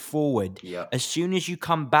 Stay forward. Yeah, As soon as you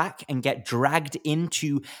come back and get dragged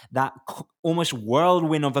into that almost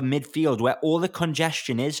whirlwind of a midfield where all the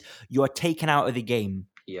congestion is, you're taken out of the game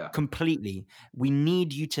yeah, completely. We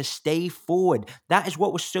need you to stay forward. That is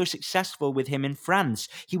what was so successful with him in France.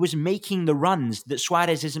 He was making the runs that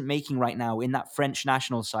Suarez isn't making right now in that French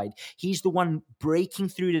national side. He's the one breaking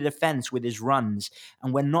through the defense with his runs,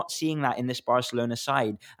 and we're not seeing that in this Barcelona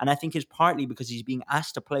side. And I think it's partly because he's being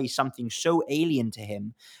asked to play something so alien to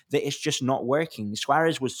him that it's just not working.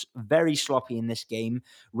 Suarez was very sloppy in this game.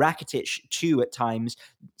 Rakitic too at times.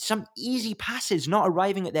 Some easy passes not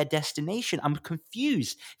arriving at their destination. I'm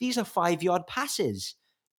confused. These are 5-yard passes.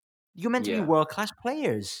 You're meant to be yeah. world class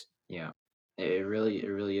players. Yeah, it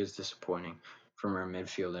really is disappointing from our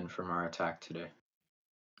midfield and from our attack today.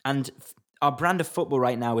 And our brand of football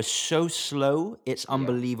right now is so slow, it's Yeah,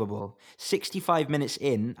 unbelievable. 65 minutes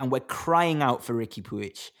in, and we're crying out for Ricky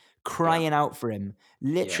Puig, yeah, crying out for him.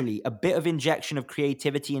 yeah, Literally, a bit of injection of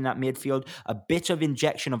creativity in that midfield, a bit of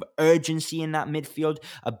injection of urgency in that midfield,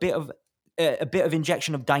 a bit of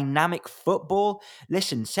injection of dynamic football.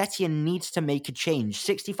 Listen, Setien needs to make a change.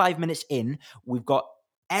 65 minutes in, we've got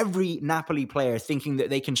every Napoli player thinking that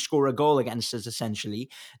they can score a goal against us, essentially,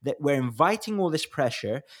 that we're inviting all this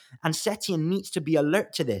pressure, and Setien needs to be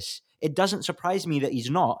alert to this. It doesn't surprise me that he's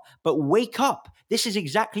not, but wake up. This is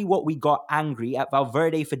exactly what we got angry at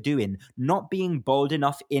Valverde for doing, not being bold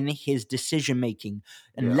enough in his decision making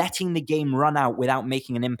and yeah. letting the game run out without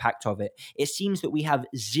making an impact of it. It seems that we have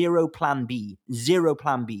zero plan B, zero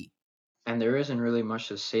plan B. And there isn't really much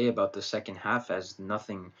to say about the second half as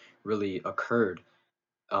nothing really occurred.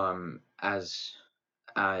 As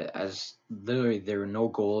literally there were no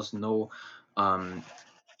goals, no um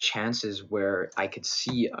chances where I could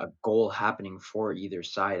see a goal happening for either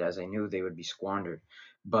side, as I knew they would be squandered.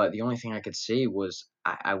 But the only thing I could say was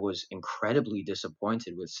I was incredibly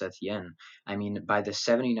disappointed with Setien. I mean, by the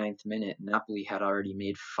 79th minute, Napoli had already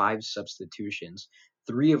made 5 substitutions,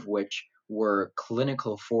 three of which were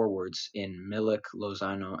clinical forwards in Milik,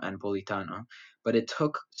 Lozano, and Politano. But it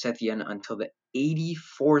took Setien until the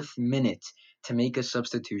 84th minute to make a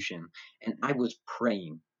substitution, and I was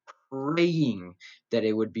praying that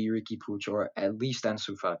it would be Ricky Puig or at least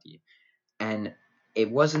Ansu Fati. And it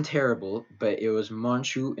wasn't terrible, but it was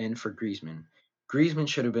Monchu in for Griezmann. Griezmann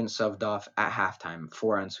should have been subbed off at halftime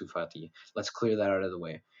for Ansu Fati. Let's clear that out of the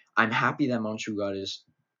way. I'm happy that Monchu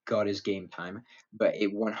got his game time, but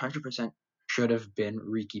it 100% should have been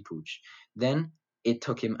Ricky Puig. Then it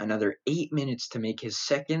took him another 8 minutes to make his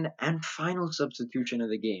second and final substitution of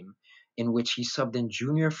the game, in which he subbed in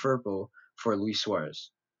Junior Firpo for Luis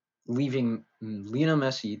Suarez, leaving Lionel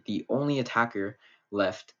Messi the only attacker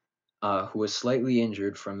left, who was slightly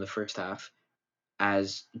injured from the first half,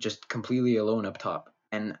 as just completely alone up top.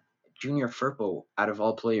 And Junior Firpo, out of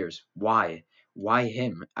all players, why? Why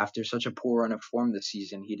him? After such a poor run of form this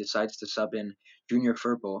season, he decides to sub in Junior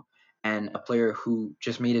Firpo, and a player who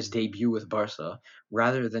just made his debut with Barca,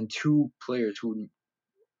 rather than two players who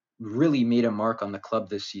really made a mark on the club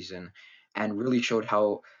this season and really showed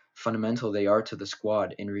how fundamental they are to the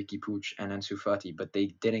squad in Ricky Puig and Ansu Fati, but they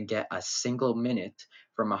didn't get a single minute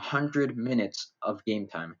from 100 minutes of game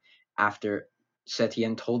time after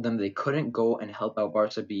Setien told them they couldn't go and help out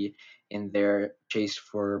Barca B in their chase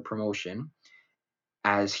for promotion,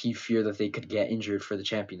 as he feared that they could get injured for the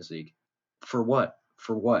Champions League. For what?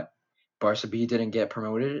 For what? Barca B didn't get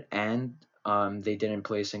promoted, and they didn't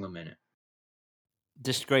play a single minute.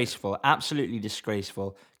 Disgraceful, absolutely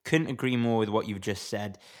disgraceful. Couldn't agree more with what you've just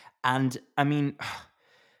said. And I mean,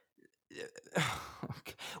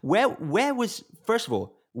 where was, first of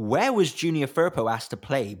all, where was Junior Firpo asked to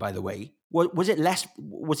play? By the way, was it less?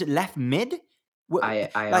 Was it left mid? I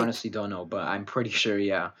Like, honestly don't know, but I'm pretty sure.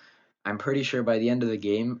 Yeah, I'm pretty sure by the end of the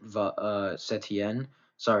game, Setien.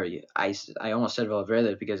 Sorry, I almost said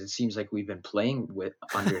Valverde because it seems like we've been playing with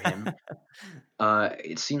under him.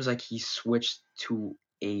 It seems like he switched to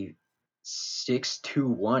a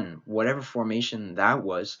 6-2-1, whatever formation that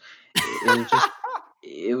was.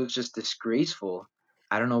 It was just disgraceful.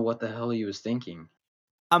 I don't know what the hell he was thinking.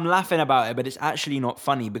 I'm laughing about it, but it's actually not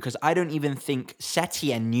funny because I don't even think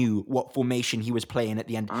Setien knew what formation he was playing at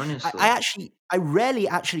the end. Honestly, I rarely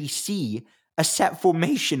actually see a set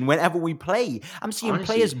formation whenever we play. I'm seeing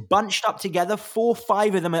players honestly, bunched up together, 4,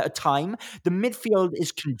 5 of them at a time. The midfield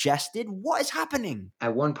is congested. What is happening?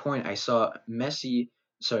 at one point I saw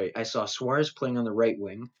I saw Suarez playing on the right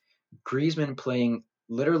wing, Griezmann playing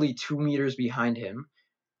literally 2 meters behind him,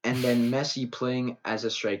 and then Messi playing as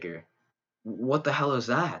a striker. What the hell is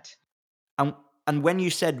that? And and when you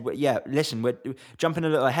said, yeah, listen, we're jumping a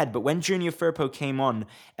little ahead, but when Junior Firpo came on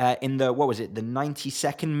in the, what was it, the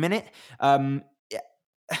 92nd minute, yeah,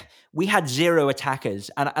 we had zero attackers.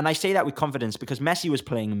 And I say that with confidence because Messi was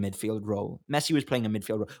playing a midfield role.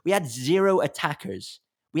 We had zero attackers.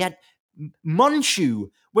 We had Monshu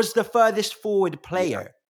was the furthest forward Yeah,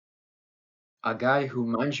 player. a guy who,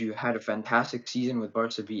 mind you, had a fantastic season with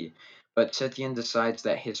Barca B, but Setien decides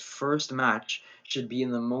that his first match should be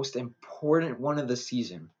in the most important one of the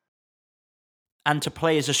season. And to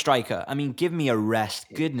play as a striker. I mean, give me a rest.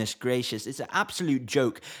 Goodness gracious. It's an absolute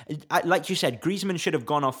joke. Like you said, Griezmann should have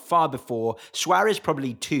gone off far before. Suarez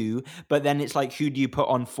probably too, but then it's like, who do you put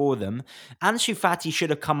on for them? Ansu Fati should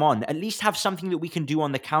have come on. At least have something that we can do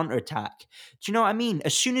on the counter-attack. Do you know what I mean?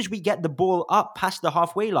 As soon as we get the ball up past the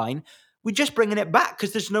halfway line, we're just bringing it back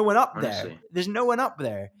because there's no one up there. Honestly. There's no one up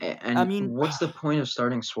there. I And mean, what's the point of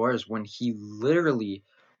starting Suarez when he literally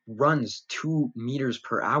runs 2 meters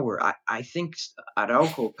per hour? I think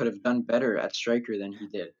Araujo could have done better at striker than he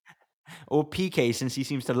did. or PK, since he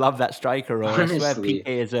seems to love that striker role. I swear Honestly, PK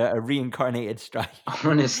is a reincarnated striker.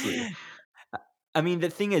 honestly, I mean, the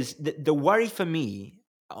thing is, the worry for me,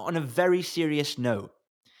 on a very serious note,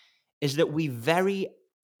 is that we very,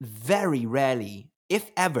 very rarely,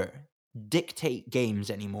 if ever, dictate games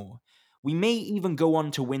anymore. We may even go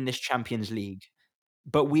on to win this Champions League,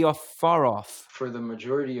 but we are far off. for the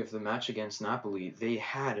majority of the match against Napoli, they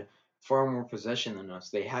had far more possession than us.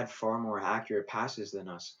 They had far more accurate passes than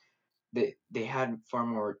us. They had far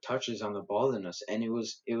more touches on the ball than us, and it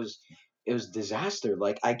was disaster.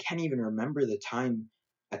 Like I can't even remember a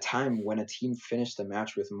time when a team finished the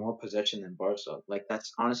match with more possession than Barca. Like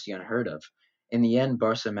that's honestly unheard of. In the end,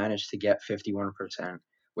 Barca managed to get 51%,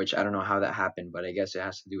 which I don't know how that happened, but I guess it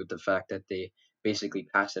has to do with the fact that they basically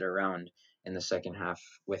passed it around in the second half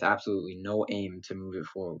with absolutely no aim to move it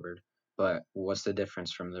forward. But what's the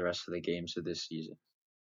difference from the rest of the games of this season?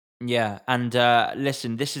 Yeah, and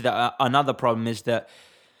listen, this is another problem is that,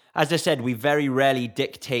 as I said, we very rarely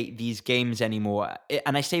dictate these games anymore.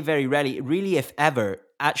 And I say very rarely, really, if ever,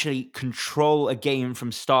 actually control a game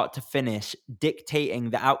from start to finish,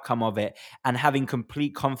 dictating the outcome of it and having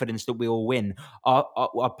complete confidence that we will win.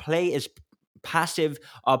 Our play is passive.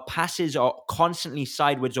 Our passes are constantly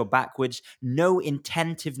sideways or backwards. No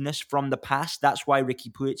intentiveness from the pass. That's why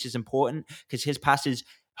Ricky Puig is important, because his passes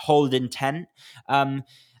hold intent. And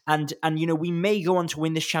you know, we may go on to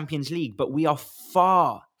win this Champions League, but we are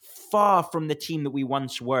far from the team that we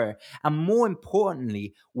once were. And more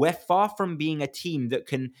importantly, we're far from being a team that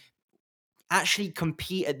can actually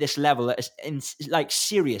compete at this level, like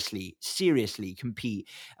seriously compete.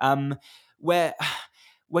 Where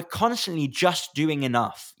we're constantly just doing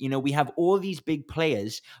enough. You know, we have all these big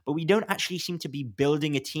players, but we don't actually seem to be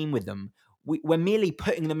building a team with them. We're merely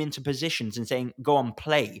putting them into positions and saying, go on,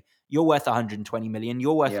 play. You're worth 120 million.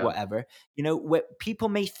 You're worth Yeah, whatever. You know, people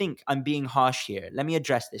may think I'm being harsh here. Let me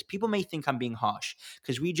address this. People may think I'm being harsh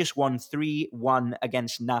because we just won 3-1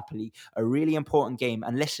 against Napoli, a really important game.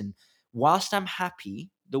 And listen, whilst I'm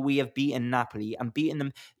happy that we have beaten Napoli and beaten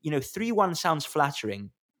them, 3-1 sounds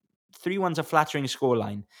flattering. 3-1's a flattering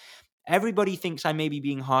scoreline. Everybody thinks I may be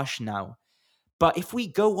being harsh now. But if we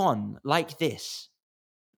go on like this,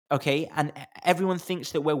 okay, and everyone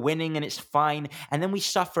thinks that we're winning and it's fine, and then we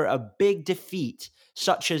suffer a big defeat,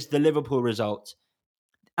 such as the Liverpool result,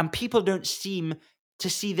 and people don't seem to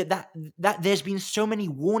see that there's been so many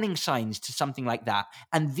warning signs to something like that,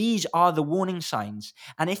 and these are the warning signs.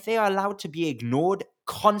 And if they are allowed to be ignored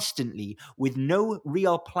constantly with no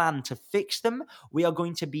real plan to fix them, we are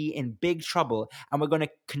going to be in big trouble, and we're going to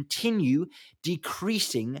continue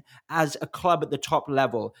decreasing as a club at the top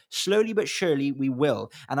level. Slowly but surely we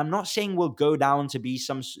will. And I'm not saying we'll go down to be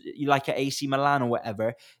some like a AC Milan or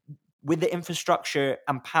whatever. With the infrastructure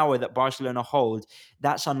and power that Barcelona hold,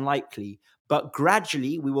 that's unlikely. But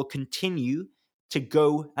gradually, we will continue to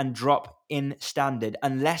go and drop in standard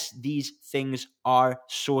unless these things are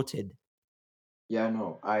sorted. Yeah,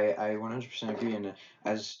 no, I 100% agree. And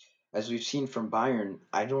as as we've seen from Bayern,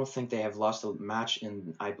 I don't think they have lost a match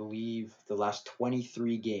in, I believe, the last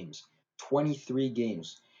 23 games. 23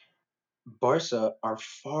 games. Barca are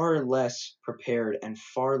far less prepared and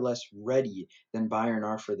far less ready than Bayern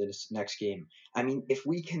are for this next game. I mean, if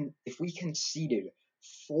we conceded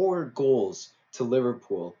 4 goals to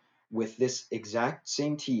Liverpool with this exact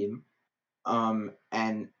same team, and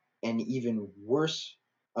even worse,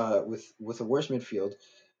 with a worse midfield,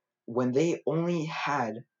 when they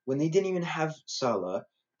didn't even have Salah,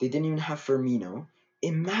 they didn't even have Firmino.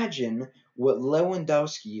 Imagine what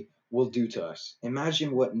Lewandowski will do to us.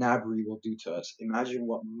 Imagine what Nabry will do to us. Imagine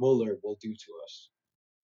what Muller will do to us.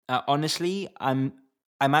 Honestly, I'm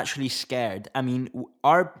actually scared. I mean,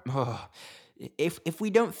 our if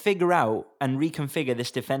we don't figure out and reconfigure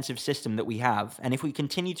this defensive system that we have, and if we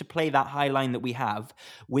continue to play that high line that we have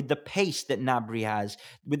with the pace that Nabry has,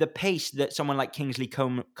 with the pace that someone like Kingsley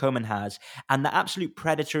Coman has, and the absolute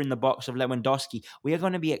predator in the box of Lewandowski, we are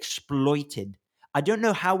going to be exploited. I don't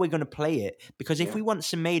know how we're going to play it, because if Yeah, we want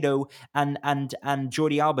Semedo and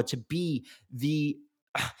Jordi Alba to be the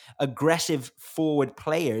aggressive forward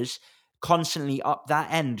players constantly up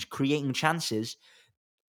that end creating chances,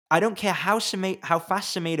 I don't care how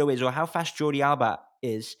fast Semedo is or how fast Jordi Alba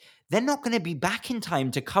is, they're not going to be back in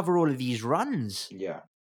time to cover all of these runs. yeah,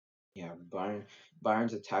 yeah.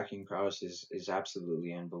 Bayern's attacking prowess is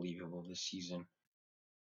absolutely unbelievable this season.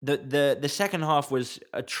 The second half was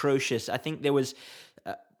atrocious. I think there was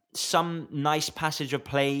uh, some nice passage of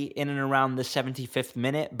play in and around the 75th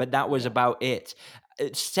minute, but that was Yeah. about it.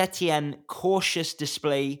 Setien, cautious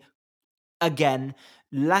display, again,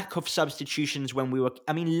 lack of substitutions when we were.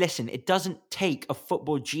 I mean, listen, it doesn't take a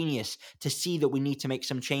football genius to see that we need to make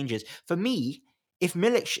some changes. For me, if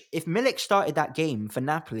Milik started that game for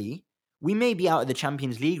Napoli, we may be out of the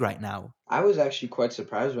Champions League right now. I was actually quite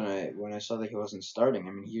surprised when I saw that he wasn't starting.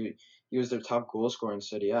 I mean, he was their top goal scorer in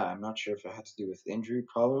Serie A. I'm not sure if it had to do with injury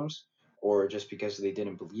problems or just because they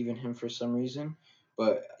didn't believe in him for some reason,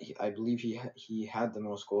 but I believe he had the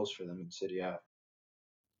most goals for them in Serie A.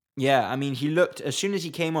 Yeah, I mean, he looked, as soon as he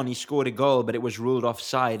came on, he scored a goal, but it was ruled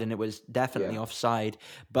offside, and it was definitely Yeah, offside.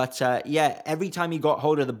 But yeah, every time he got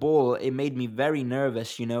hold of the ball, it made me very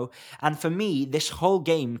nervous. And for me, this whole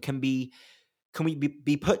game can we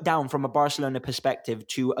be put down from a Barcelona perspective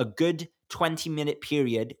to a good 20-minute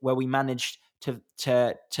period where we managed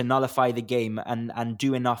to nullify the game and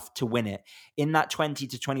do enough to win it. In that 20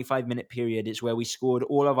 to 25-minute period is where we scored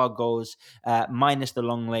all of our goals, minus the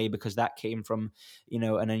long lay, because that came from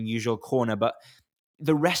an unusual corner. But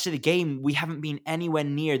the rest of the game, we haven't been anywhere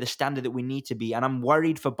near the standard that we need to be, and I'm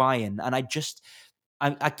worried for Bayern. And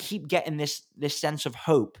I keep getting this sense of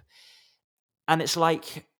hope, and it's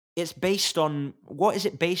like, it's based on, what is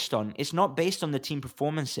it based on? It's not based on the team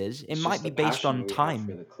performances. It it's might just be the based passion on we have for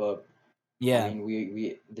time. the club. I Yeah. mean,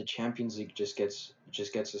 we the Champions League just gets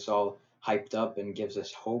us all hyped up and gives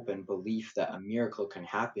us hope and belief that a miracle can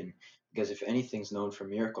happen. Because if anything's known for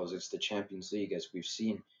miracles, it's the Champions League, as we've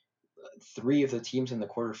seen. Three of the teams in the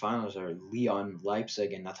quarterfinals are Lyon,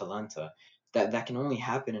 Leipzig, and Atalanta. That can only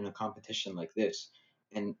happen in a competition like this,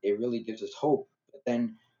 and it really gives us hope. But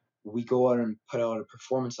then we go out and put out a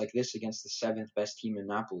performance like this against the seventh best team in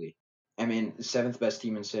Napoli. I mean, seventh best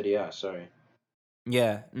team in Serie A. Sorry.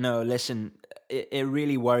 Yeah. No, listen, it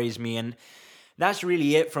really worries me. And that's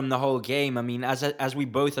really it from the whole game. I mean, as we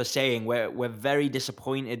both are saying, we're very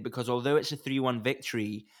disappointed, because although it's a 3-1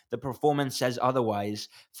 victory, the performance says otherwise.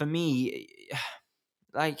 For me,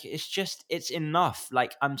 like, it's enough.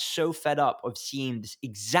 Like, I'm so fed up of seeing this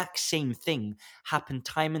exact same thing happen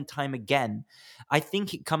time and time again. I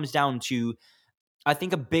think it comes down to, I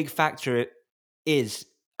think a big factor is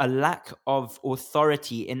a lack of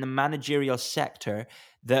authority in the managerial sector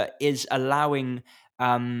that is allowing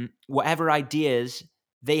whatever ideas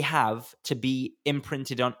they have to be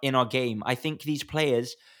imprinted on in our game. I think these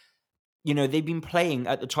players, they've been playing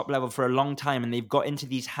at the top level for a long time and they've got into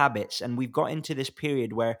these habits. And we've got into this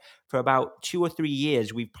period where for about 2 or 3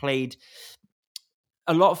 years, we've played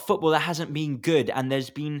a lot of football that hasn't been good. And there's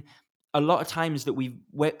been a lot of times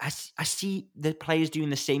that I see the players doing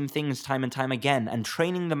the same things time and time again, and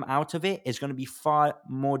training them out of it is going to be far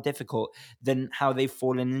more difficult than how they've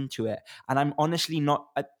fallen into it. And I'm honestly not,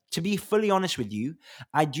 to be fully honest with you,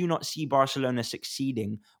 I do not see Barcelona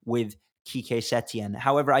succeeding with Kike Setien.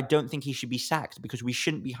 However, I don't think he should be sacked because we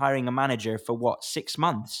shouldn't be hiring a manager for 6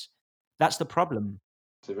 months. That's the problem.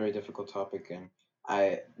 It's a very difficult topic, and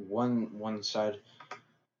I one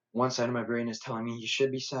side of my brain is telling me he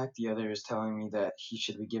should be sacked. The other is telling me that he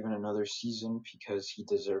should be given another season because he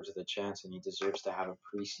deserves the chance and he deserves to have a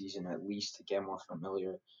preseason at least to get more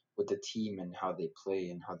familiar with the team and how they play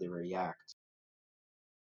and how they react.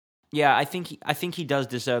 Yeah, I think he does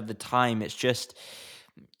deserve the time. It's just,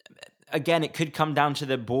 again, it could come down to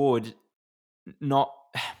the board not.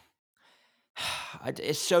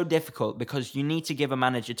 It's so difficult because you need to give a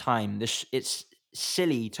manager time. It's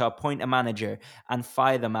silly to appoint a manager and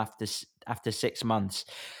fire them after 6 months.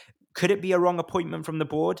 Could it be a wrong appointment from the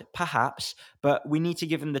board? Perhaps, but we need to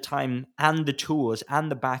give him the time and the tools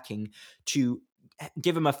and the backing to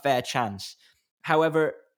give him a fair chance.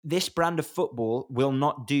 However, this brand of football will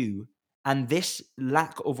not do, and this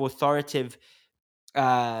lack of authoritative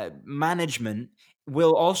management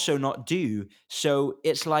will also not do. So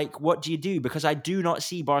it's like, what do you do? Because I do not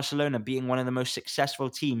see Barcelona being one of the most successful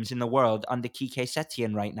teams in the world under Kike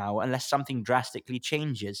Setien right now, unless something drastically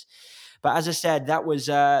changes. But as I said, that was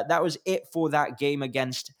it for that game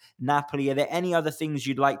against Napoli. Are there any other things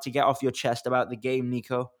you'd like to get off your chest about the game,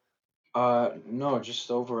 Nico? No,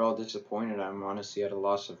 just overall disappointed. I'm honestly at a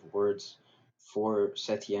loss of words for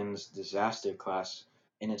Setien's disaster class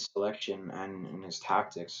in his selection and in his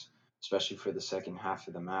tactics, especially for the second half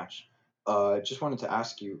of the match. Just wanted to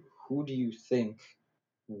ask you, who do you think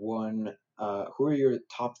won? Who are your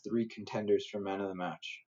top three contenders for man of the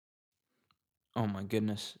match? Oh my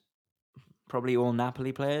goodness. Probably all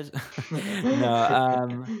Napoli players.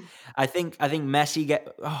 No, I think Messi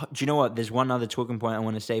get. Oh, do you know what? There's one other talking point I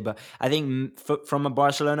want to say, but I think from a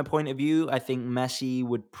Barcelona point of view, I think Messi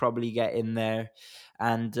would probably get in there,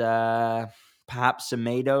 and perhaps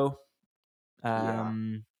Semedo. Yeah,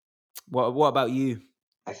 Um, what about you?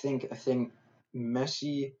 I think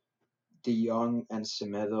Messi, De Jong, and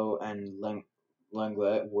Semedo and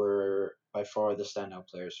Lenglet were by far the standout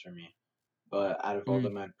players for me. But out of all Mm.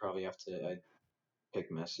 them, I'd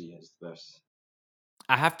pick Messi as the best.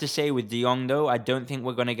 I have to say with De Jong though, I don't think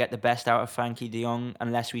we're going to get the best out of Frankie De Jong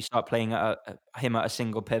unless we start playing him at a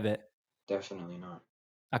single pivot. Definitely not.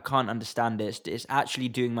 I can't understand it. It's actually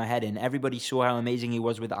doing my head in. Everybody saw how amazing he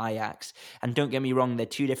was with Ajax, and don't get me wrong, they're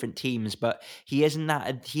two different teams. But he isn't that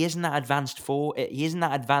advanced he isn't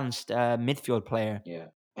that advanced midfield player. Yeah,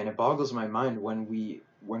 and it boggles my mind when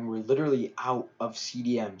we're literally out of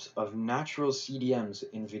CDMs of natural CDMs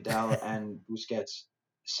in Vidal and Busquets.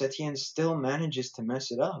 Setien still manages to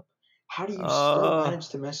mess it up. How do you still Oh, manage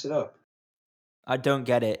to mess it up? I don't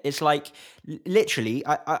get it. It's like literally,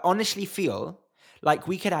 I honestly feel like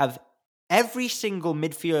we could have every single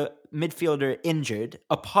midfielder injured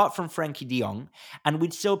apart from Frankie De Jong, and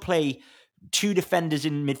we'd still play two defenders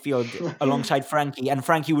in midfield alongside Frankie, and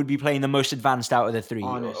Frankie would be playing the most advanced out of the three.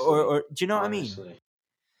 honestly, Or do you know what I mean? honestly,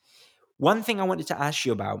 One thing I wanted to ask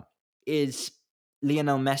you about is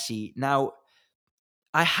Lionel Messi. Now,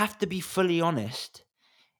 I have to be fully honest.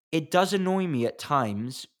 It does annoy me at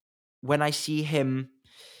times when I see him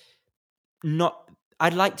not.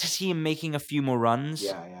 I'd like to see him making a few more runs.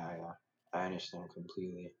 yeah. I understand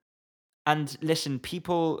completely. And listen,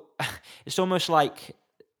 people, it's almost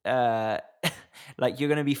uh, like you're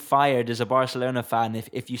going to be fired as a Barcelona fan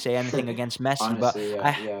if you say anything against Messi. But Honestly,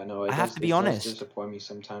 I yeah. No, I have to be it does honest. disappoint me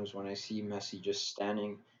sometimes when I see Messi just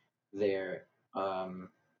standing there,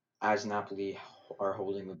 as Napoli are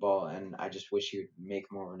holding the ball, and I just wish he would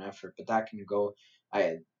make more of an effort. But that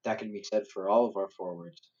can be said for all of our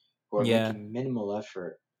forwards who are Yeah, making minimal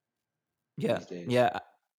effort yeah, these days. yeah.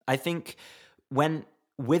 I think when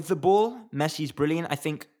with the ball, Messi's brilliant. I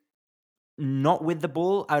think not with the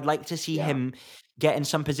ball, I'd like to see Yeah, him get in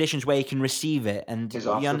some positions where he can receive it. And his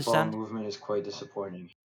you off the ball understand? movement is quite disappointing.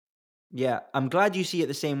 Yeah, I'm glad you see it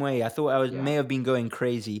the same way. I thought Yeah. may have been going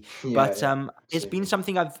crazy, Yeah, but yeah. it's Same been here.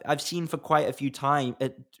 something I've seen for quite a few time,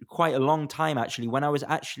 quite a long time actually. When I was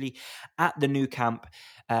actually at the new camp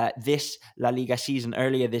this La Liga season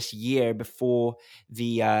earlier this year, before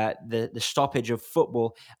the stoppage of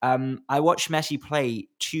football, I watched Messi play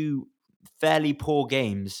two fairly poor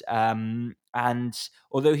games, and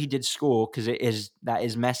although he did score because that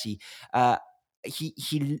is Messi, uh, he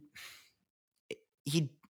he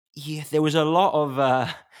he there was a lot of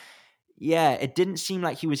yeah, it didn't seem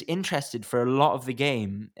like he was interested for a lot of the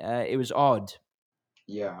game. It was odd.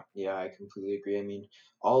 Yeah, yeah, I completely agree. I mean,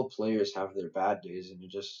 all players have their bad days, and it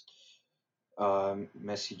just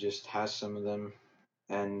Messi just has some of them,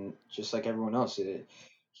 and just like everyone else,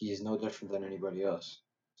 he is no different than anybody else.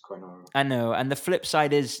 It's quite normal. I know, and the flip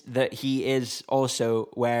side is that he is also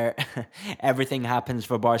where everything happens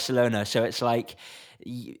for Barcelona. So it's like,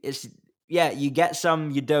 it's yeah, you get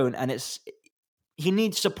some, you don't, and it's he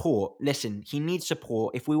needs support. Listen, he needs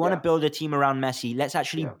support. If we want to Yeah, build a team around Messi, let's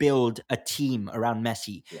actually yeah, build a team around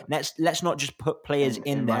Messi. yeah. Let's not just put players And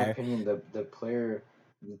in in my there. opinion, the players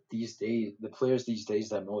these days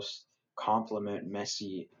that most complement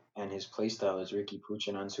Messi and his playstyle is Ricky Puig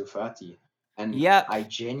and Ansu Fati. And Yep, I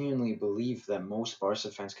genuinely believe that most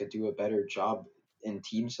Barca fans could do a better job in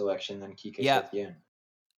team selection than Kike yep. Setien.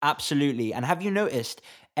 Absolutely. And have you noticed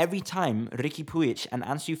every time Ricky Puig and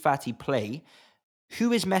Ansu Fati play,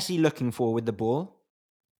 who is Messi looking for with the ball?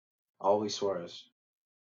 Always Suarez.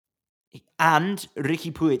 And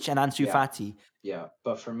Ricky Puig and Ansu Yeah, Fati. yeah.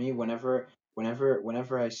 But for me, whenever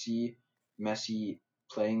I see Messi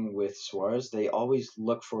playing with Suarez, they always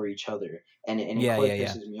look for each other, and it Yeah, quite yeah,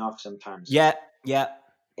 yeah. pisses me off sometimes. Yeah, yeah,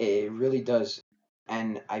 It really does,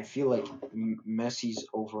 and I feel like Messi's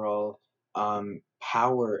overall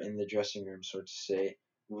power in the dressing room, so to say,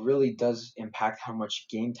 really does impact how much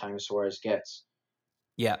game time Suarez gets.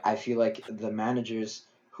 yeah, I feel like the managers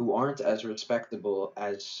who aren't as respectable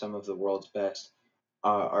as some of the world's best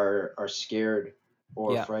are scared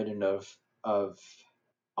or yeah, frightened of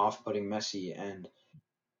off-putting Messi,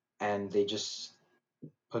 and they just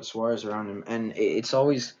put Suarez around him, and it's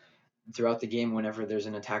always throughout the game whenever there's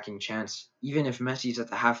an attacking chance. Even if Messi's at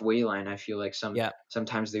the halfway line, I feel like yeah.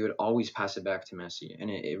 sometimes they would always pass it back to Messi, and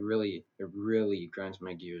it really grinds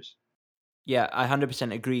my gears. Yeah, I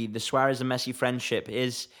 100% agree. The Suarez and Messi friendship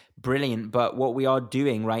is brilliant, but what we are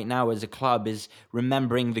doing right now as a club is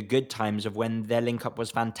remembering the good times of when their link up was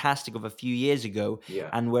fantastic of a few years ago, Yeah,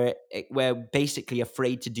 and we're basically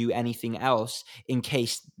afraid to do anything else in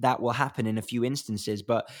case that will happen in a few instances.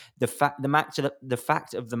 But the fact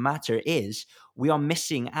of the matter is we are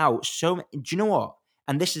missing out. So do you know what?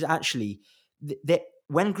 And this is actually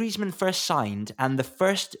when Griezmann first signed and the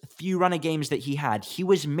first few runner games that he had, he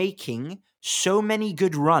was making so many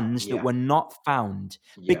good runs that yeah, were not found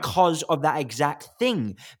yeah, because of that exact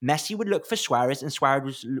thing. Messi would look for Suarez and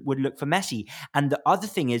Suarez would look for Messi. And the other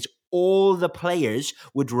thing is, all the players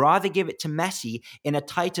would rather give it to Messi in a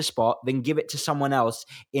tighter spot than give it to someone else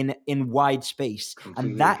in wide space. And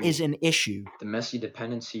completely that is agree. an issue. The Messi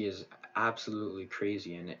dependency is absolutely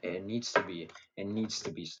crazy, and it needs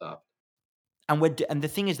to be stopped. And the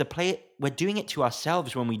thing is, we're doing it to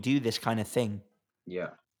ourselves when we do this kind of thing.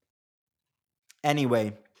 Yeah.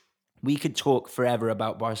 Anyway, we could talk forever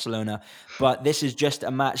about Barcelona, but this is just a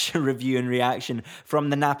match review and reaction from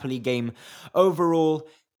the Napoli game. Overall,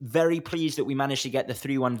 very pleased that we managed to get the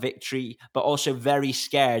 3-1 victory, but also very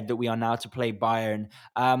scared that we are now to play Bayern.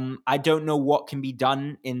 I don't know what can be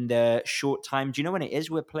done in the short time. Do you know when it is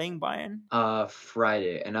we're playing Bayern?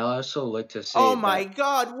 Friday, and I also like to Oh say my that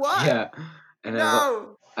God, what? yeah, and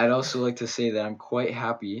No! I'd also like to say that I'm quite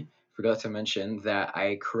happy. Forgot to mention that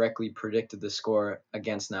I correctly predicted the score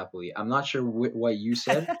against Napoli. I'm not sure what you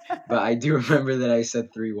said, but I do remember that I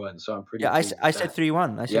said 3-1, so I'm pretty Yeah, pleased I with said that.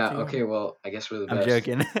 3-1. I said Yeah, 3-1. okay, well, I guess we're the I'm best.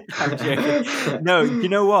 joking. I'm joking. No, you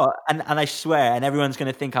know what? And I swear, and everyone's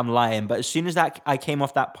gonna think I'm lying, but as soon as that I came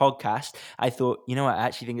off that podcast, I thought, you know what? I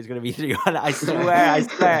actually think it's gonna be 3-1. I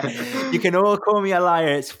swear. You can all call me a liar.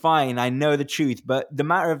 It's fine. I know the truth. But the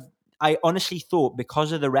matter of I honestly thought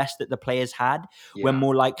because of the rest that the players had, we're Yeah,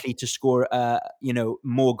 more likely to score,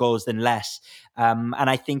 more goals than less. And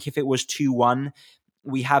I think if it was 2-1,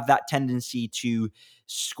 we have that tendency to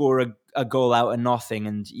score a goal out of nothing.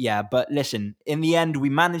 And yeah, but listen, in the end, we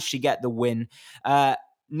managed to get the win.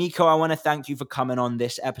 Nico, I want to thank you for coming on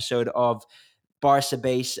this episode of Barca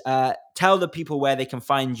Base. Tell the people where they can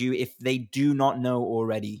find you if they do not know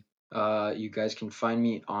already. you guys can find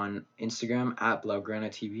me on Instagram at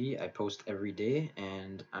BlaugranaTV. I post every day,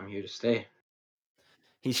 and I'm here to stay.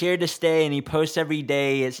 He's here to stay and he posts every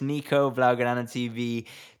day. It's Nico BlaugranaTV.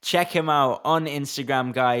 Check him out on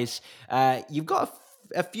Instagram, guys. You've got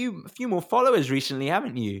a few more followers recently,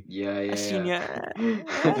 haven't you? Yeah, I seen yeah, you.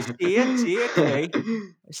 I see. Okay, yeah.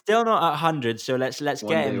 still not at 100, so let's One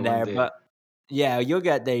get day, him one there. day. But yeah, you'll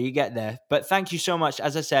get there. You get there. But thank you so much,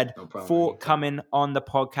 as I said, No problem for anytime. coming on the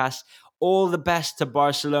podcast. All the best to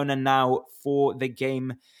Barcelona now for the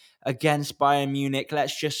game against Bayern Munich.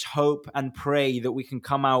 Let's just hope and pray that we can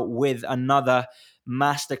come out with another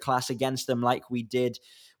masterclass against them like we did,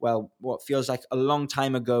 well, what feels like a long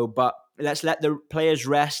time ago. But let's let the players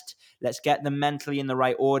rest. Let's get them mentally in the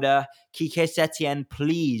right order. Quique Setien,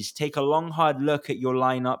 please take a long, hard look at your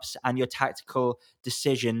lineups and your tactical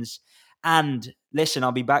decisions. And listen,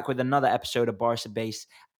 I'll be back with another episode of Barca Base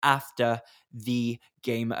after the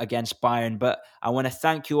game against Bayern. But I want to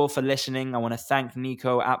thank you all for listening. I want to thank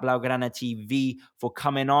Nico at Blaugrana TV for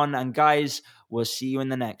coming on. And guys, we'll see you in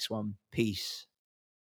the next one. Peace.